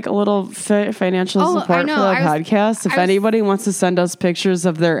need like a little financial Oh, I support know. for the I was- podcast, if I was- anybody wants to send us pictures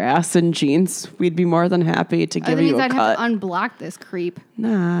of their ass and jeans, we'd be more than happy to That give means you a I'd cut. have to unblock this creep.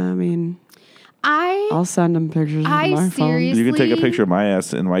 Nah, I mean, I'll send them pictures of I my seriously- You can take a picture of my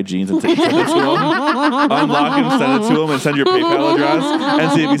ass and my jeans and send it to him. Unlock it, send it to him, and send your PayPal address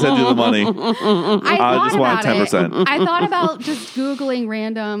and see if he sends you the money. I just want about 10%. it. I thought about just Googling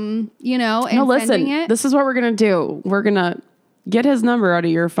random, and No, listen, sending it. this is what we're going to do. We're going to get his number out of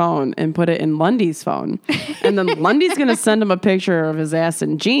your phone and put it in Lundy's phone. And then Lundy's going to send him a picture of his ass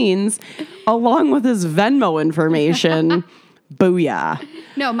and jeans along with his Venmo information. Booyah.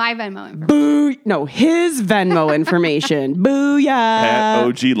 No, my Venmo. No, his Venmo information. Booyah. At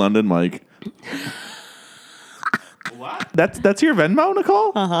OG London Mike. What? That's your Venmo,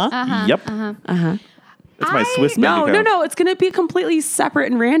 Nicole? Yep. It's my Swiss bank account. No. It's going to be completely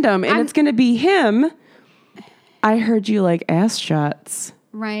separate and random. And it's going to be him. I heard you like ass shots.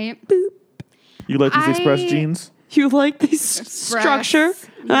 Right. You like these Express jeans? You like this structure?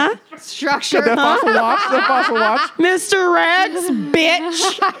 Huh? Structure. That fossil watch? That fossil watch? Mr. Rags,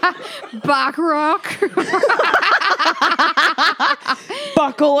 bitch. Bach rock.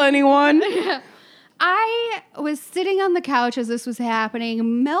 Buckle, anyone? I was sitting on the couch as this was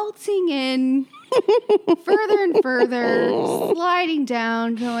happening, melting in further and further, sliding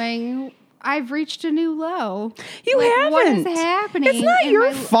down, going, I've reached a new low. You haven't. What is happening? It's not in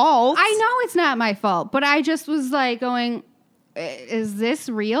your my- fault. I know it's not my fault, but I just was like going, is this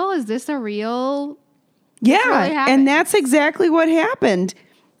real? Is this a real? Yeah, really happened. and that's exactly what happened.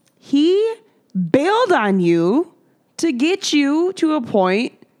 He bailed on you to get you to a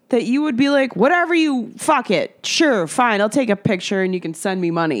point that you would be like, whatever you, fuck it. Sure, fine, I'll take a picture and you can send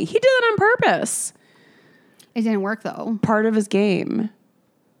me money. He did it on purpose. It didn't work though. Part of his game.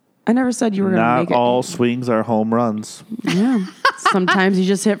 I never said you were going to make Not it. all swings are home runs. Yeah. Sometimes you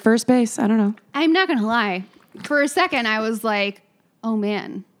just hit first base. I don't know. I'm not gonna lie. For a second, I was like, "Oh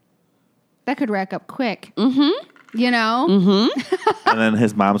man, that could rack up quick." Mm-hmm. You know. Mm-hmm. And then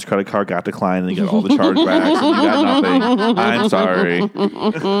his mom's credit card got declined, and he got all the chargebacks, and you got nothing. I'm sorry.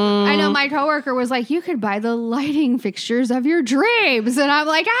 I know my coworker was like, "You could buy the lighting fixtures of your dreams," and I'm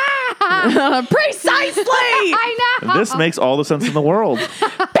like, "Ah, Precisely. I know." This makes all the sense in the world.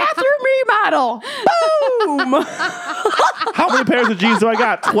 Bathroom remodel. Boom. How many pairs of jeans do I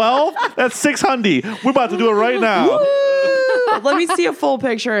got? 12? That's 600. We're about to do it right now. Woo. Let me see a full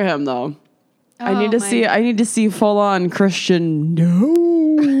picture of him, though. I need to see full on Christian.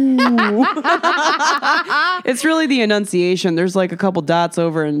 No. It's really the enunciation. There's like a couple dots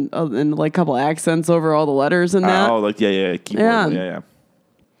over and like a couple accents over all the letters in that. Oh, like yeah. Keyboard. Yeah. Yeah.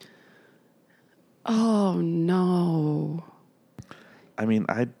 Oh no. I mean,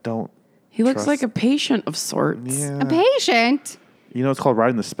 I don't. He looks Trust- like a patient of sorts. Yeah. A patient. You know, it's called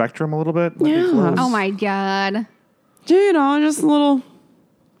riding the spectrum a little bit. Might be Yeah. close. Oh my god, You know, just a little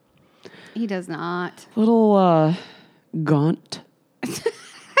he does not. gaunt.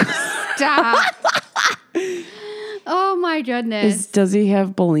 Stop. Oh my goodness. Does he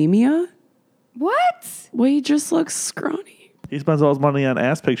have bulimia? What? Well, he just looks scrawny. He spends all his money on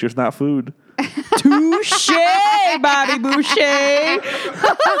ass pictures, not food. Touche, Bobby Boucher.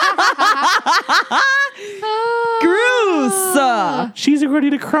 Gross. She's ready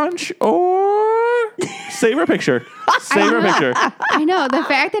to crunch or save her picture. Save her picture. I know. The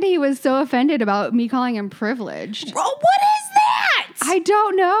fact that he was so offended about me calling him privileged. Bro, what is that? I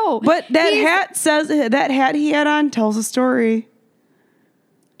don't know. But that hat he had on tells a story.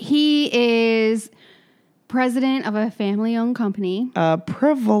 He is president of a family-owned company.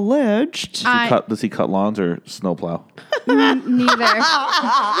 Privileged. Does he cut lawns or snowplow? Neither.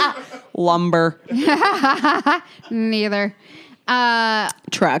 Lumber. Neither.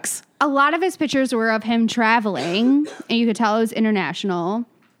 Trucks. A lot of his pictures were of him traveling, and you could tell it was international.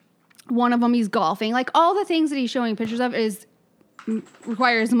 One of them, he's golfing. Like, all the things that he's showing pictures of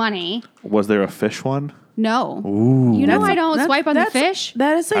requires money. Was there a fish one? No. Ooh. You know I don't swipe on the fish.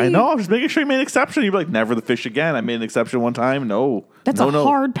 That is I know. I'm just making sure you made an exception. You'd be like, never the fish again. I made an exception one time. No. That's no, a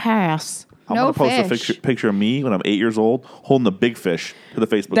hard pass. I'm No going to post fish. a picture of me when I'm 8 years old holding the big fish to the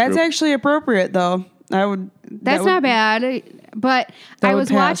Facebook That's group. actually appropriate, though. That's not bad. But I was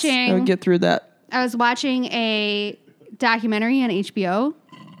I watching. would get through that. I was watching a documentary on HBO,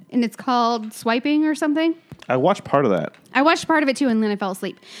 and it's called Swiping or something. I watched part of that. I watched part of it too, and then I fell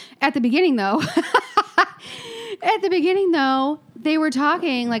asleep. At the beginning, though, they were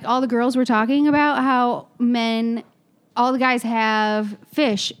talking, like all the girls were talking about how all the guys have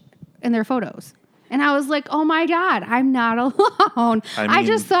fish in their photos. And I was like, oh my God, I'm not alone. I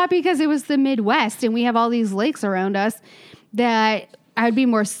just thought because it was the Midwest and we have all these lakes around us that I'd be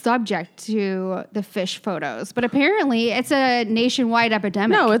more subject to the fish photos. But apparently it's a nationwide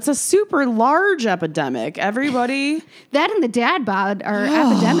epidemic. No, it's a super large epidemic. Everybody. That and the dad bod are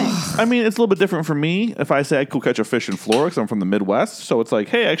epidemics. I mean, it's a little bit different for me if I say I could catch a fish in Florida because I'm from the Midwest. So it's like,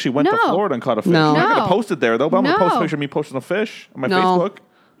 hey, I actually went to Florida and caught a fish. No. I'm not going to No. post it there, though, but I'm going to post a No. picture of me posting a fish on my No. Facebook.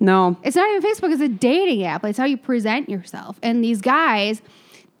 No. It's not even Facebook. It's a dating app. It's how you present yourself. And these guys,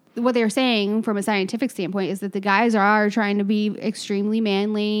 what they're saying from a scientific standpoint is that the guys are trying to be extremely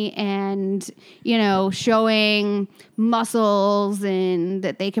manly and, showing muscles and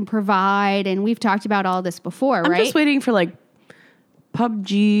that they can provide. And we've talked about all this before, I'm right? just waiting for like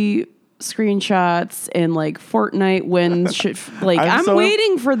PUBG screenshots and like Fortnite wins. I'm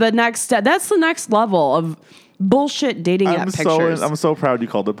waiting for the next step. That's the next level of bullshit dating app pictures. I'm so proud you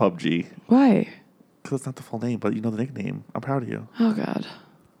called it PUBG. Why? Because it's not the full name, but you know the nickname. I'm proud of you. Oh God.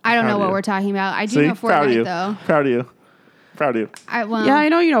 I don't know Proud of what you. we're talking about. I do See? know Proud of you. Fortnite, though. Proud of you. Proud of you. Yeah, I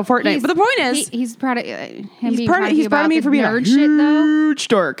know you know Fortnite, but the point is, he's proud of him. he's proud of me for being a nerd shit, though. huge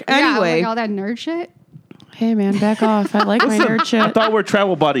dork. Anyway, Yeah, like all that nerd shit. hey man, back off. I like my nerd I shit. thought we were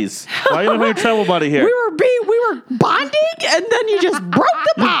travel buddies. Why are you your travel buddy here? We were bonding, and then you just broke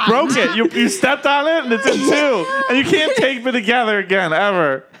the bond. Broke it. You stepped on it, and it's in two. And you can't take me together again,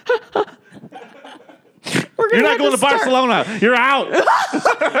 ever. You're not going to Barcelona. You're out.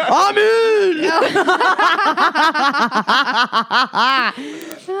 I'm in.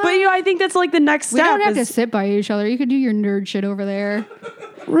 But I think that's like the next step. We don't have to sit by each other. You could do your nerd shit over there.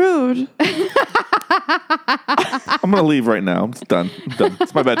 Rude. I'm going to leave right now. I'm done.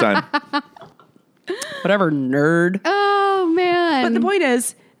 It's my bedtime. Whatever, nerd. Oh, man. But the point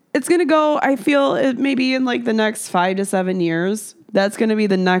is, it's going to go, I feel, maybe in like the next 5 to 7 years, that's going to be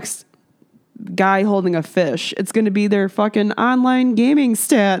the next guy holding a fish. It's going to be their fucking online gaming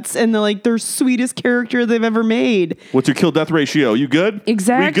stats and their sweetest character they've ever made. What's your kill death ratio? You good?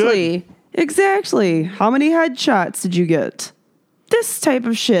 Exactly. We good? Exactly. How many headshots did you get? This type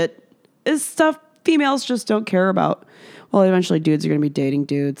of shit is stuff females just don't care about. Well, eventually dudes are going to be dating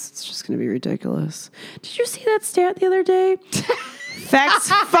dudes. It's just going to be ridiculous. Did you see that stat the other day? Facts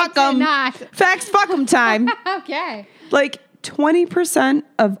fuck them. Facts fuck them time. Okay. Like 20%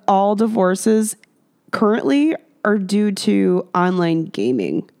 of all divorces currently are due to online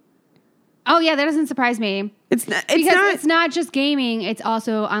gaming. Oh, yeah, that doesn't surprise me. It's not just gaming, it's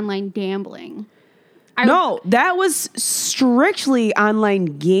also online gambling. No, that was strictly online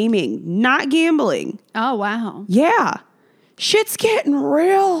gaming, not gambling. Oh, wow. Yeah. Shit's getting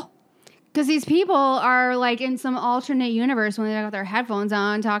real. Because these people are like in some alternate universe when they got their headphones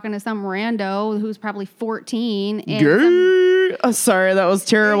on talking to some rando who's probably 14. And Oh, sorry, that was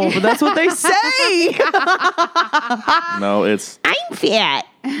terrible, but that's what they say. No, it's... I'm fat.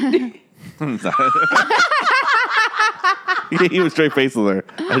 He was straight face there.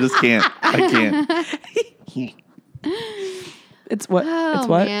 I just can't. I can't. It's what? Oh, it's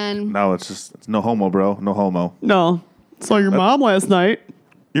what? man. No, it's no homo, bro. No homo. No. Saw your mom last night.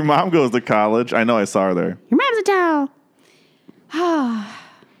 Your mom goes to college. I know I saw her there. Your mom's a towel.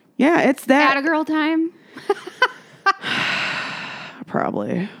 Yeah, it's that. Atta girl time.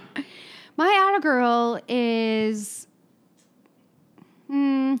 probably. My outer girl is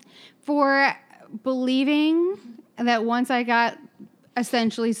for believing that once I got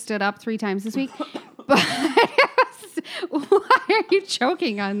essentially stood up 3 times this week. But why are you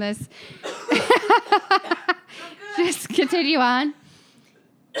choking on this? Just continue on.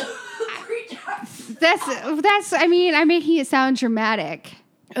 That's. I mean, I'm making it sound dramatic.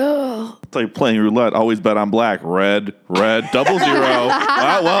 Oh, It's like playing roulette. Always bet on black. Red, 000.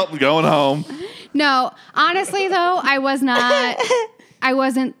 Well, going home. No, honestly though, I wasn't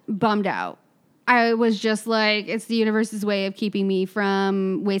bummed out. I was just like, it's the universe's way of keeping me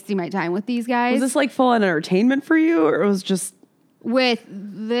from wasting my time with these guys. was this like full on entertainment for you, or it was just With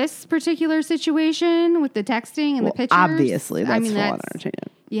this particular situation, with the texting and the pictures? Obviously, that's full on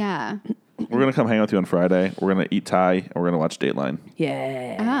entertainment. Yeah. We're going to come hang out with you on Friday. We're going to eat Thai, and we're going to watch Dateline.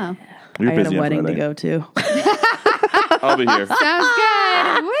 Yeah. Oh. You're I got busy a on wedding to Friday. go to. I'll be here. Sounds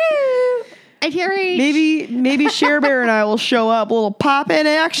good. Woo! If you're Maybe Cher Bear and I will show up. A little pop in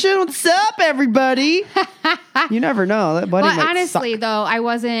action. What's up, everybody? You never know. That buddy But might honestly, suck. though, I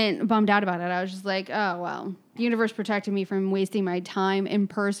wasn't bummed out about it. I was just like, oh, well, the universe protected me from wasting my time in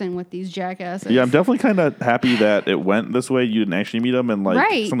person with these jackasses. Yeah, I'm definitely kind of happy that it went this way. You didn't actually meet them and like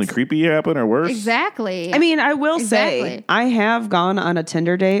Right. something creepy happened or worse. Exactly. I mean, I will say Exactly. I have gone on a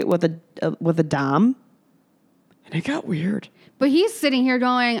Tinder date with a dom, and it got weird. But he's sitting here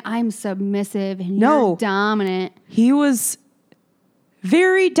going, I'm submissive and No. you're dominant. He was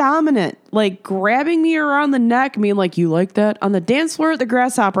very dominant, like grabbing me around the neck, being like, "You like that?" on the dance floor at the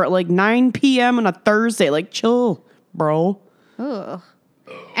Grasshopper at like 9 p.m. on a Thursday. Like, chill, bro. Ugh.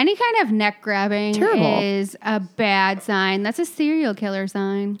 Any kind of neck grabbing Terrible. is a bad sign. That's a serial killer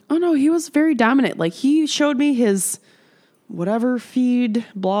sign. Oh no, he was very dominant. Like, he showed me his whatever feed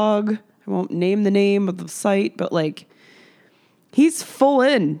blog. I won't name the name of the site, but like, he's full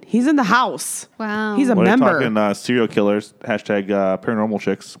in. He's in the house. Wow. He's a Well, you're member. talking serial killers. Hashtag paranormal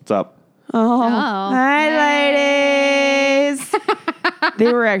chicks. What's up? Oh, Oh. hi, ladies.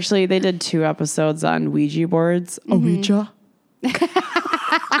 They did 2 episodes on Ouija boards. Ouija.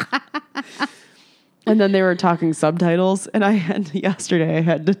 And then they were talking subtitles. And yesterday I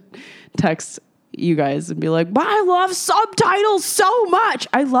had to text you guys and be like, but I love subtitles so much.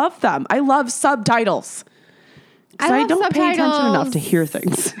 I love them. I love subtitles. Because I love don't pay attention subtitles. enough to hear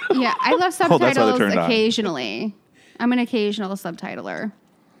things. Yeah, I love Oh, that's why they subtitles turned on. occasionally. I'm an occasional subtitler.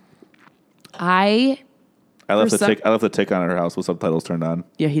 I left For the tick on at her house with subtitles turned on.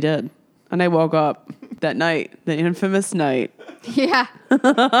 Yeah, he did. And I woke up that night, the infamous night. Yeah.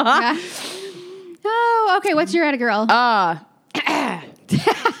 Yeah. Oh, okay. What's your girl?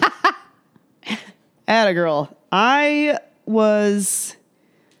 Atta girl. I was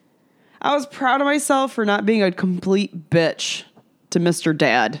proud of myself for not being a complete bitch to Mr.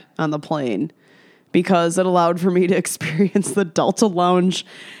 Dad on the plane, because it allowed for me to experience the Delta Lounge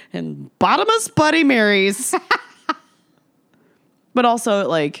and bottomless Bloody Marys. But also,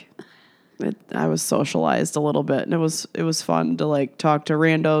 like, I was socialized a little bit, and it was fun to like talk to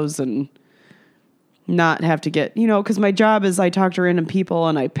randos and not have to get, because my job is I talk to random people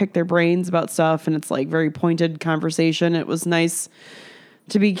and I pick their brains about stuff, and it's like very pointed conversation. It was nice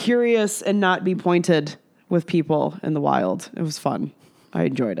to be curious and not be pointed with people in the wild. It was fun. I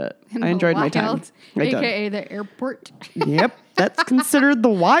enjoyed it. I enjoyed my time. I did. AKA the airport. Yep, that's considered the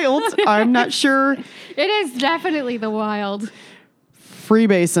wild. I'm not sure. It is definitely the wild.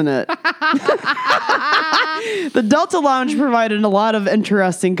 Freebasing it. The Delta Lounge provided a lot of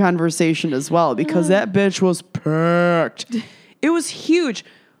interesting conversation as well, because that bitch was packed. It was huge.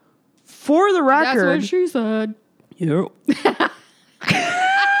 For the record. That's what she said. Yep.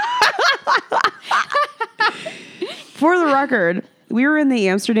 For the record, we were in the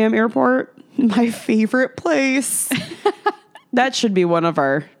Amsterdam airport, my favorite place. That should be one of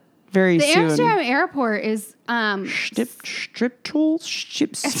our very The soon. Amsterdam airport is Strip tools?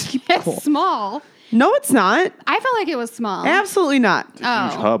 it's small. No, it's not. I felt like it was small. Absolutely not. Huge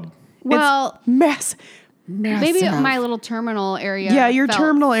hub. Well, Massive. maybe my little terminal area. Yeah, your felt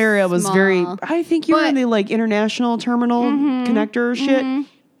terminal area was small. very. I think you were in But- the like international terminal connector shit.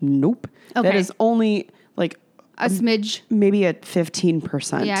 Nope. That Okay. is only like a smidge. maybe at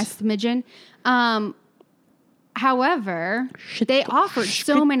 15%. Yeah, smidgen. However, Shit- they offered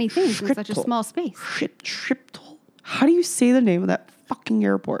so many things in such a Shrittle. small space. Shiptool. How do you say the name of that fucking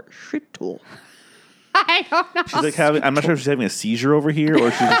airport? Shiptool. I don't know. She's like I'm not sure if she's having a seizure over here or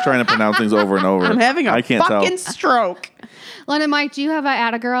she's just trying to pronounce things over and over. I'm having a I can't tell. fucking stroke. London Mike, do you have a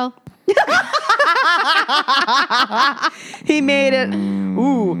Atta girl? He made it.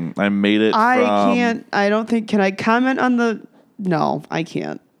 Ooh. I made it. I can't. I don't think. Can I comment on the No, I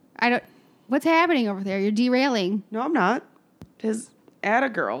can't. I don't. What's happening over there? You're derailing. No, I'm not. His Atta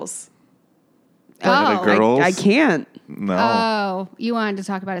Girls. Atta Girls? I can't. No. Oh, you wanted to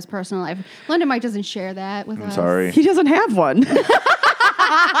talk about his personal life. Linda Mike doesn't share that with us. I'm sorry. He doesn't have one.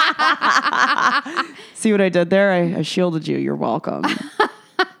 See what I did there? I shielded you. You're welcome.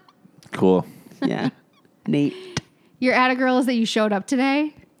 Cool. Yeah. Nate. Your Atta Girls that you showed up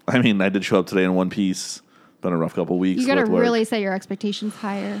today. I mean, I did show up today in one piece. Been a rough couple weeks. You got to with work. really set your expectations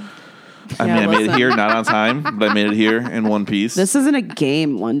higher. I mean, I made it here, not on time, but I made it here in one piece. This isn't a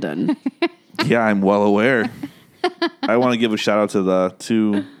game, London. Yeah, I'm well aware. I want to give a shout out to the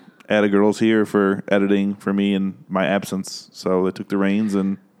 2 Atta Girls here for editing for me in my absence. So they took the reins,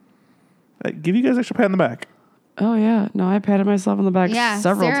 and I give you guys an extra pat on the back. Oh, yeah. No, I patted myself on the back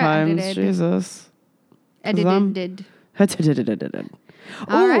several Sarah times. edited. Jesus. Edited.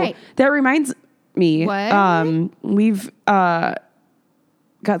 All right. That reminds me. What? We've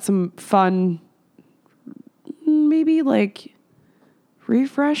got some fun, maybe like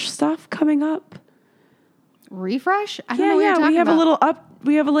refresh stuff coming up. Refresh? I don't know what you're talking we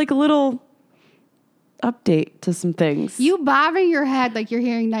have about. a little update to some things. You bobbing your head like you're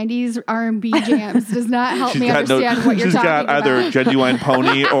hearing 90s R&B jams does not help me understand what you're she's talking got about. either Genuine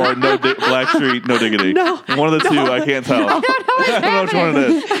Pony or Blackstreet No Diggity. No. One of the two. I can't tell. I don't know which one it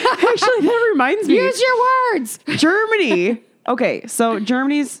is. Actually, that reminds me. Use your words. Germany. Okay, so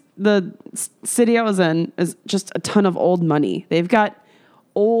Germany's, the city I was in is just a ton of old money. They've got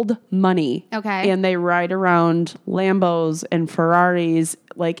old money. Okay. And they ride around Lambos and Ferraris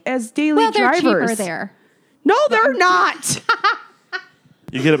like as daily Well, they're drivers. cheaper there. No, they're not.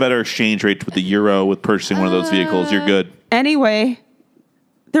 You get a better exchange rate with the euro with purchasing one of those vehicles. You're good. Anyway,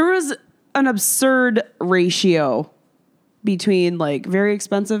 there was an absurd ratio between like very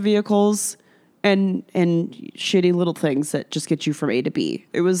expensive vehicles and shitty little things that just get you from A to B.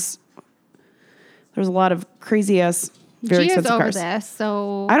 There's a lot of crazy ass very Gia's expensive over cars. this,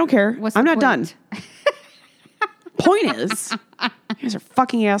 so I don't care. what's I'm the not done. point? Point is, you guys are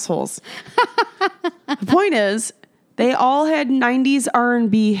fucking assholes. The point is, they all had 90s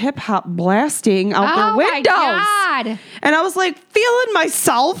R&B hip hop blasting out their windows. My God. And I was like feeling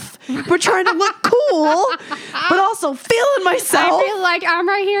myself, but trying to look cool, but also feeling myself. I feel like I'm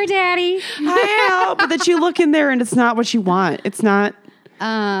right here, Daddy. I am, but that you look in there and it's not what you want. It's not.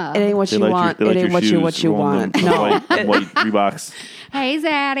 It ain't what you want. It ain't what you want. No. White Reeboks. Hey,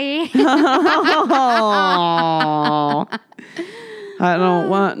 Zaddy. Oh, I don't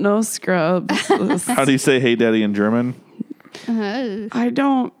want no scrubs. How do you say "Hey, Daddy" in German? I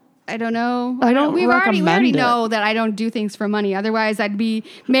don't. I don't know. I don't We already recommend it. know that I don't do things for money. Otherwise, I'd be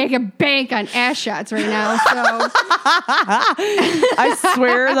making bank on ass shots right now. So I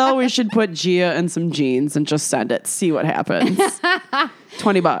swear though, we should put Gia in some jeans and just send it. See what happens.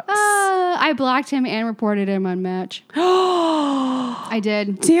 $20. I blocked him and reported him on Match. I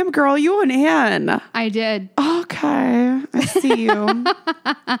did. Damn, girl, you and Ann. I did. Okay, I see you.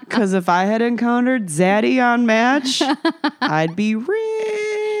 Because if I had encountered Zaddy on Match, I'd be rich.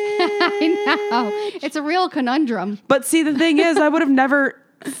 I know. It's a real conundrum. But see, the thing is, I would have never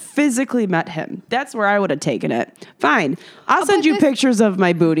physically met him. That's where I would have taken it. Fine. I'll send you pictures of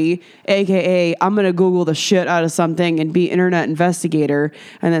my booty, aka I'm going to Google the shit out of something and be internet investigator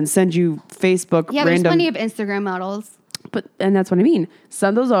and then send you Facebook Yeah, random. there's plenty of Instagram models. And that's what I mean.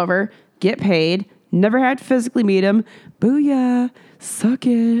 Send those over, get paid, never had to physically meet him. Booyah. Suck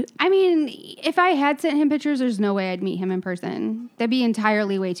it. I mean, if I had sent him pictures, there's no way I'd meet him in person. That'd be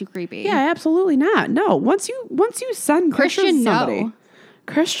entirely way too creepy. Yeah, absolutely not. No. Once you send pictures to somebody. No.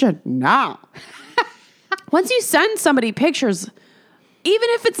 Christian, no. Once you send somebody pictures, even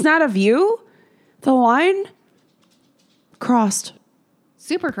if it's not of you, the line crossed.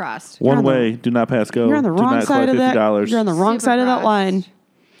 Super crossed. One way, do not pass go. You're on the Do wrong not side of that. $50. You're on the wrong Super side of that crossed. line.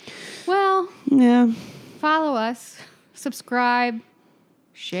 Well, Yeah. follow us, subscribe,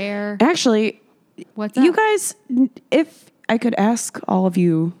 share. Actually, What's up? you guys, if I could ask all of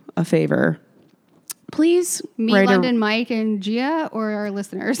you a favor, please Me, write London, Mike, and Gia, or our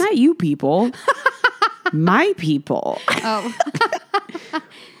listeners? not you people, my people. Oh,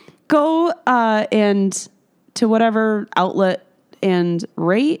 Go and to whatever outlet and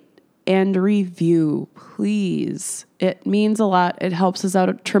rate and review, please. It means a lot. It helps us out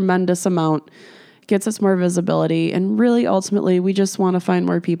a tremendous amount. Gets us more visibility. And really, ultimately, we just want to find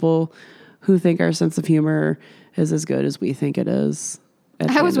more people who think our sense of humor is as good as we think it is.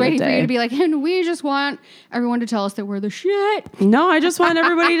 I was waiting for you to be like, and we just want everyone to tell us that we're the shit. No, I just want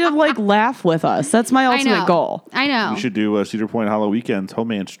everybody to like laugh with us. That's my I ultimate know. goal. I know. You should do a Cedar Point Hollow Weekends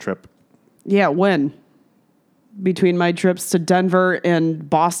Homance trip. Yeah, when? between my trips to Denver and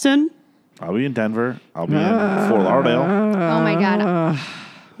Boston. I'll be in Denver. I'll be in Fort Lauderdale. Oh my God.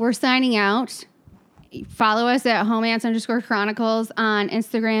 We're signing out. Follow us at Homance_Chronicles on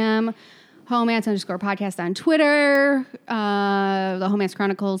Instagram, Homance_podcast on Twitter, the Homance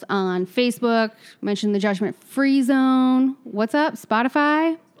Chronicles on Facebook. Mention the Judgment Free Zone. What's up?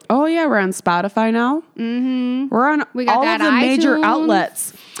 Spotify? Oh, yeah, we're on Spotify now. Mm-hmm. We're on got all that of the major iTunes.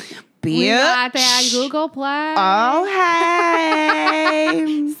 outlets. We got that Google Play. Oh,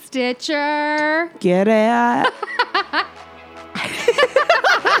 hey. Stitcher. Get it.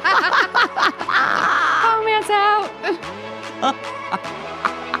 Homance out.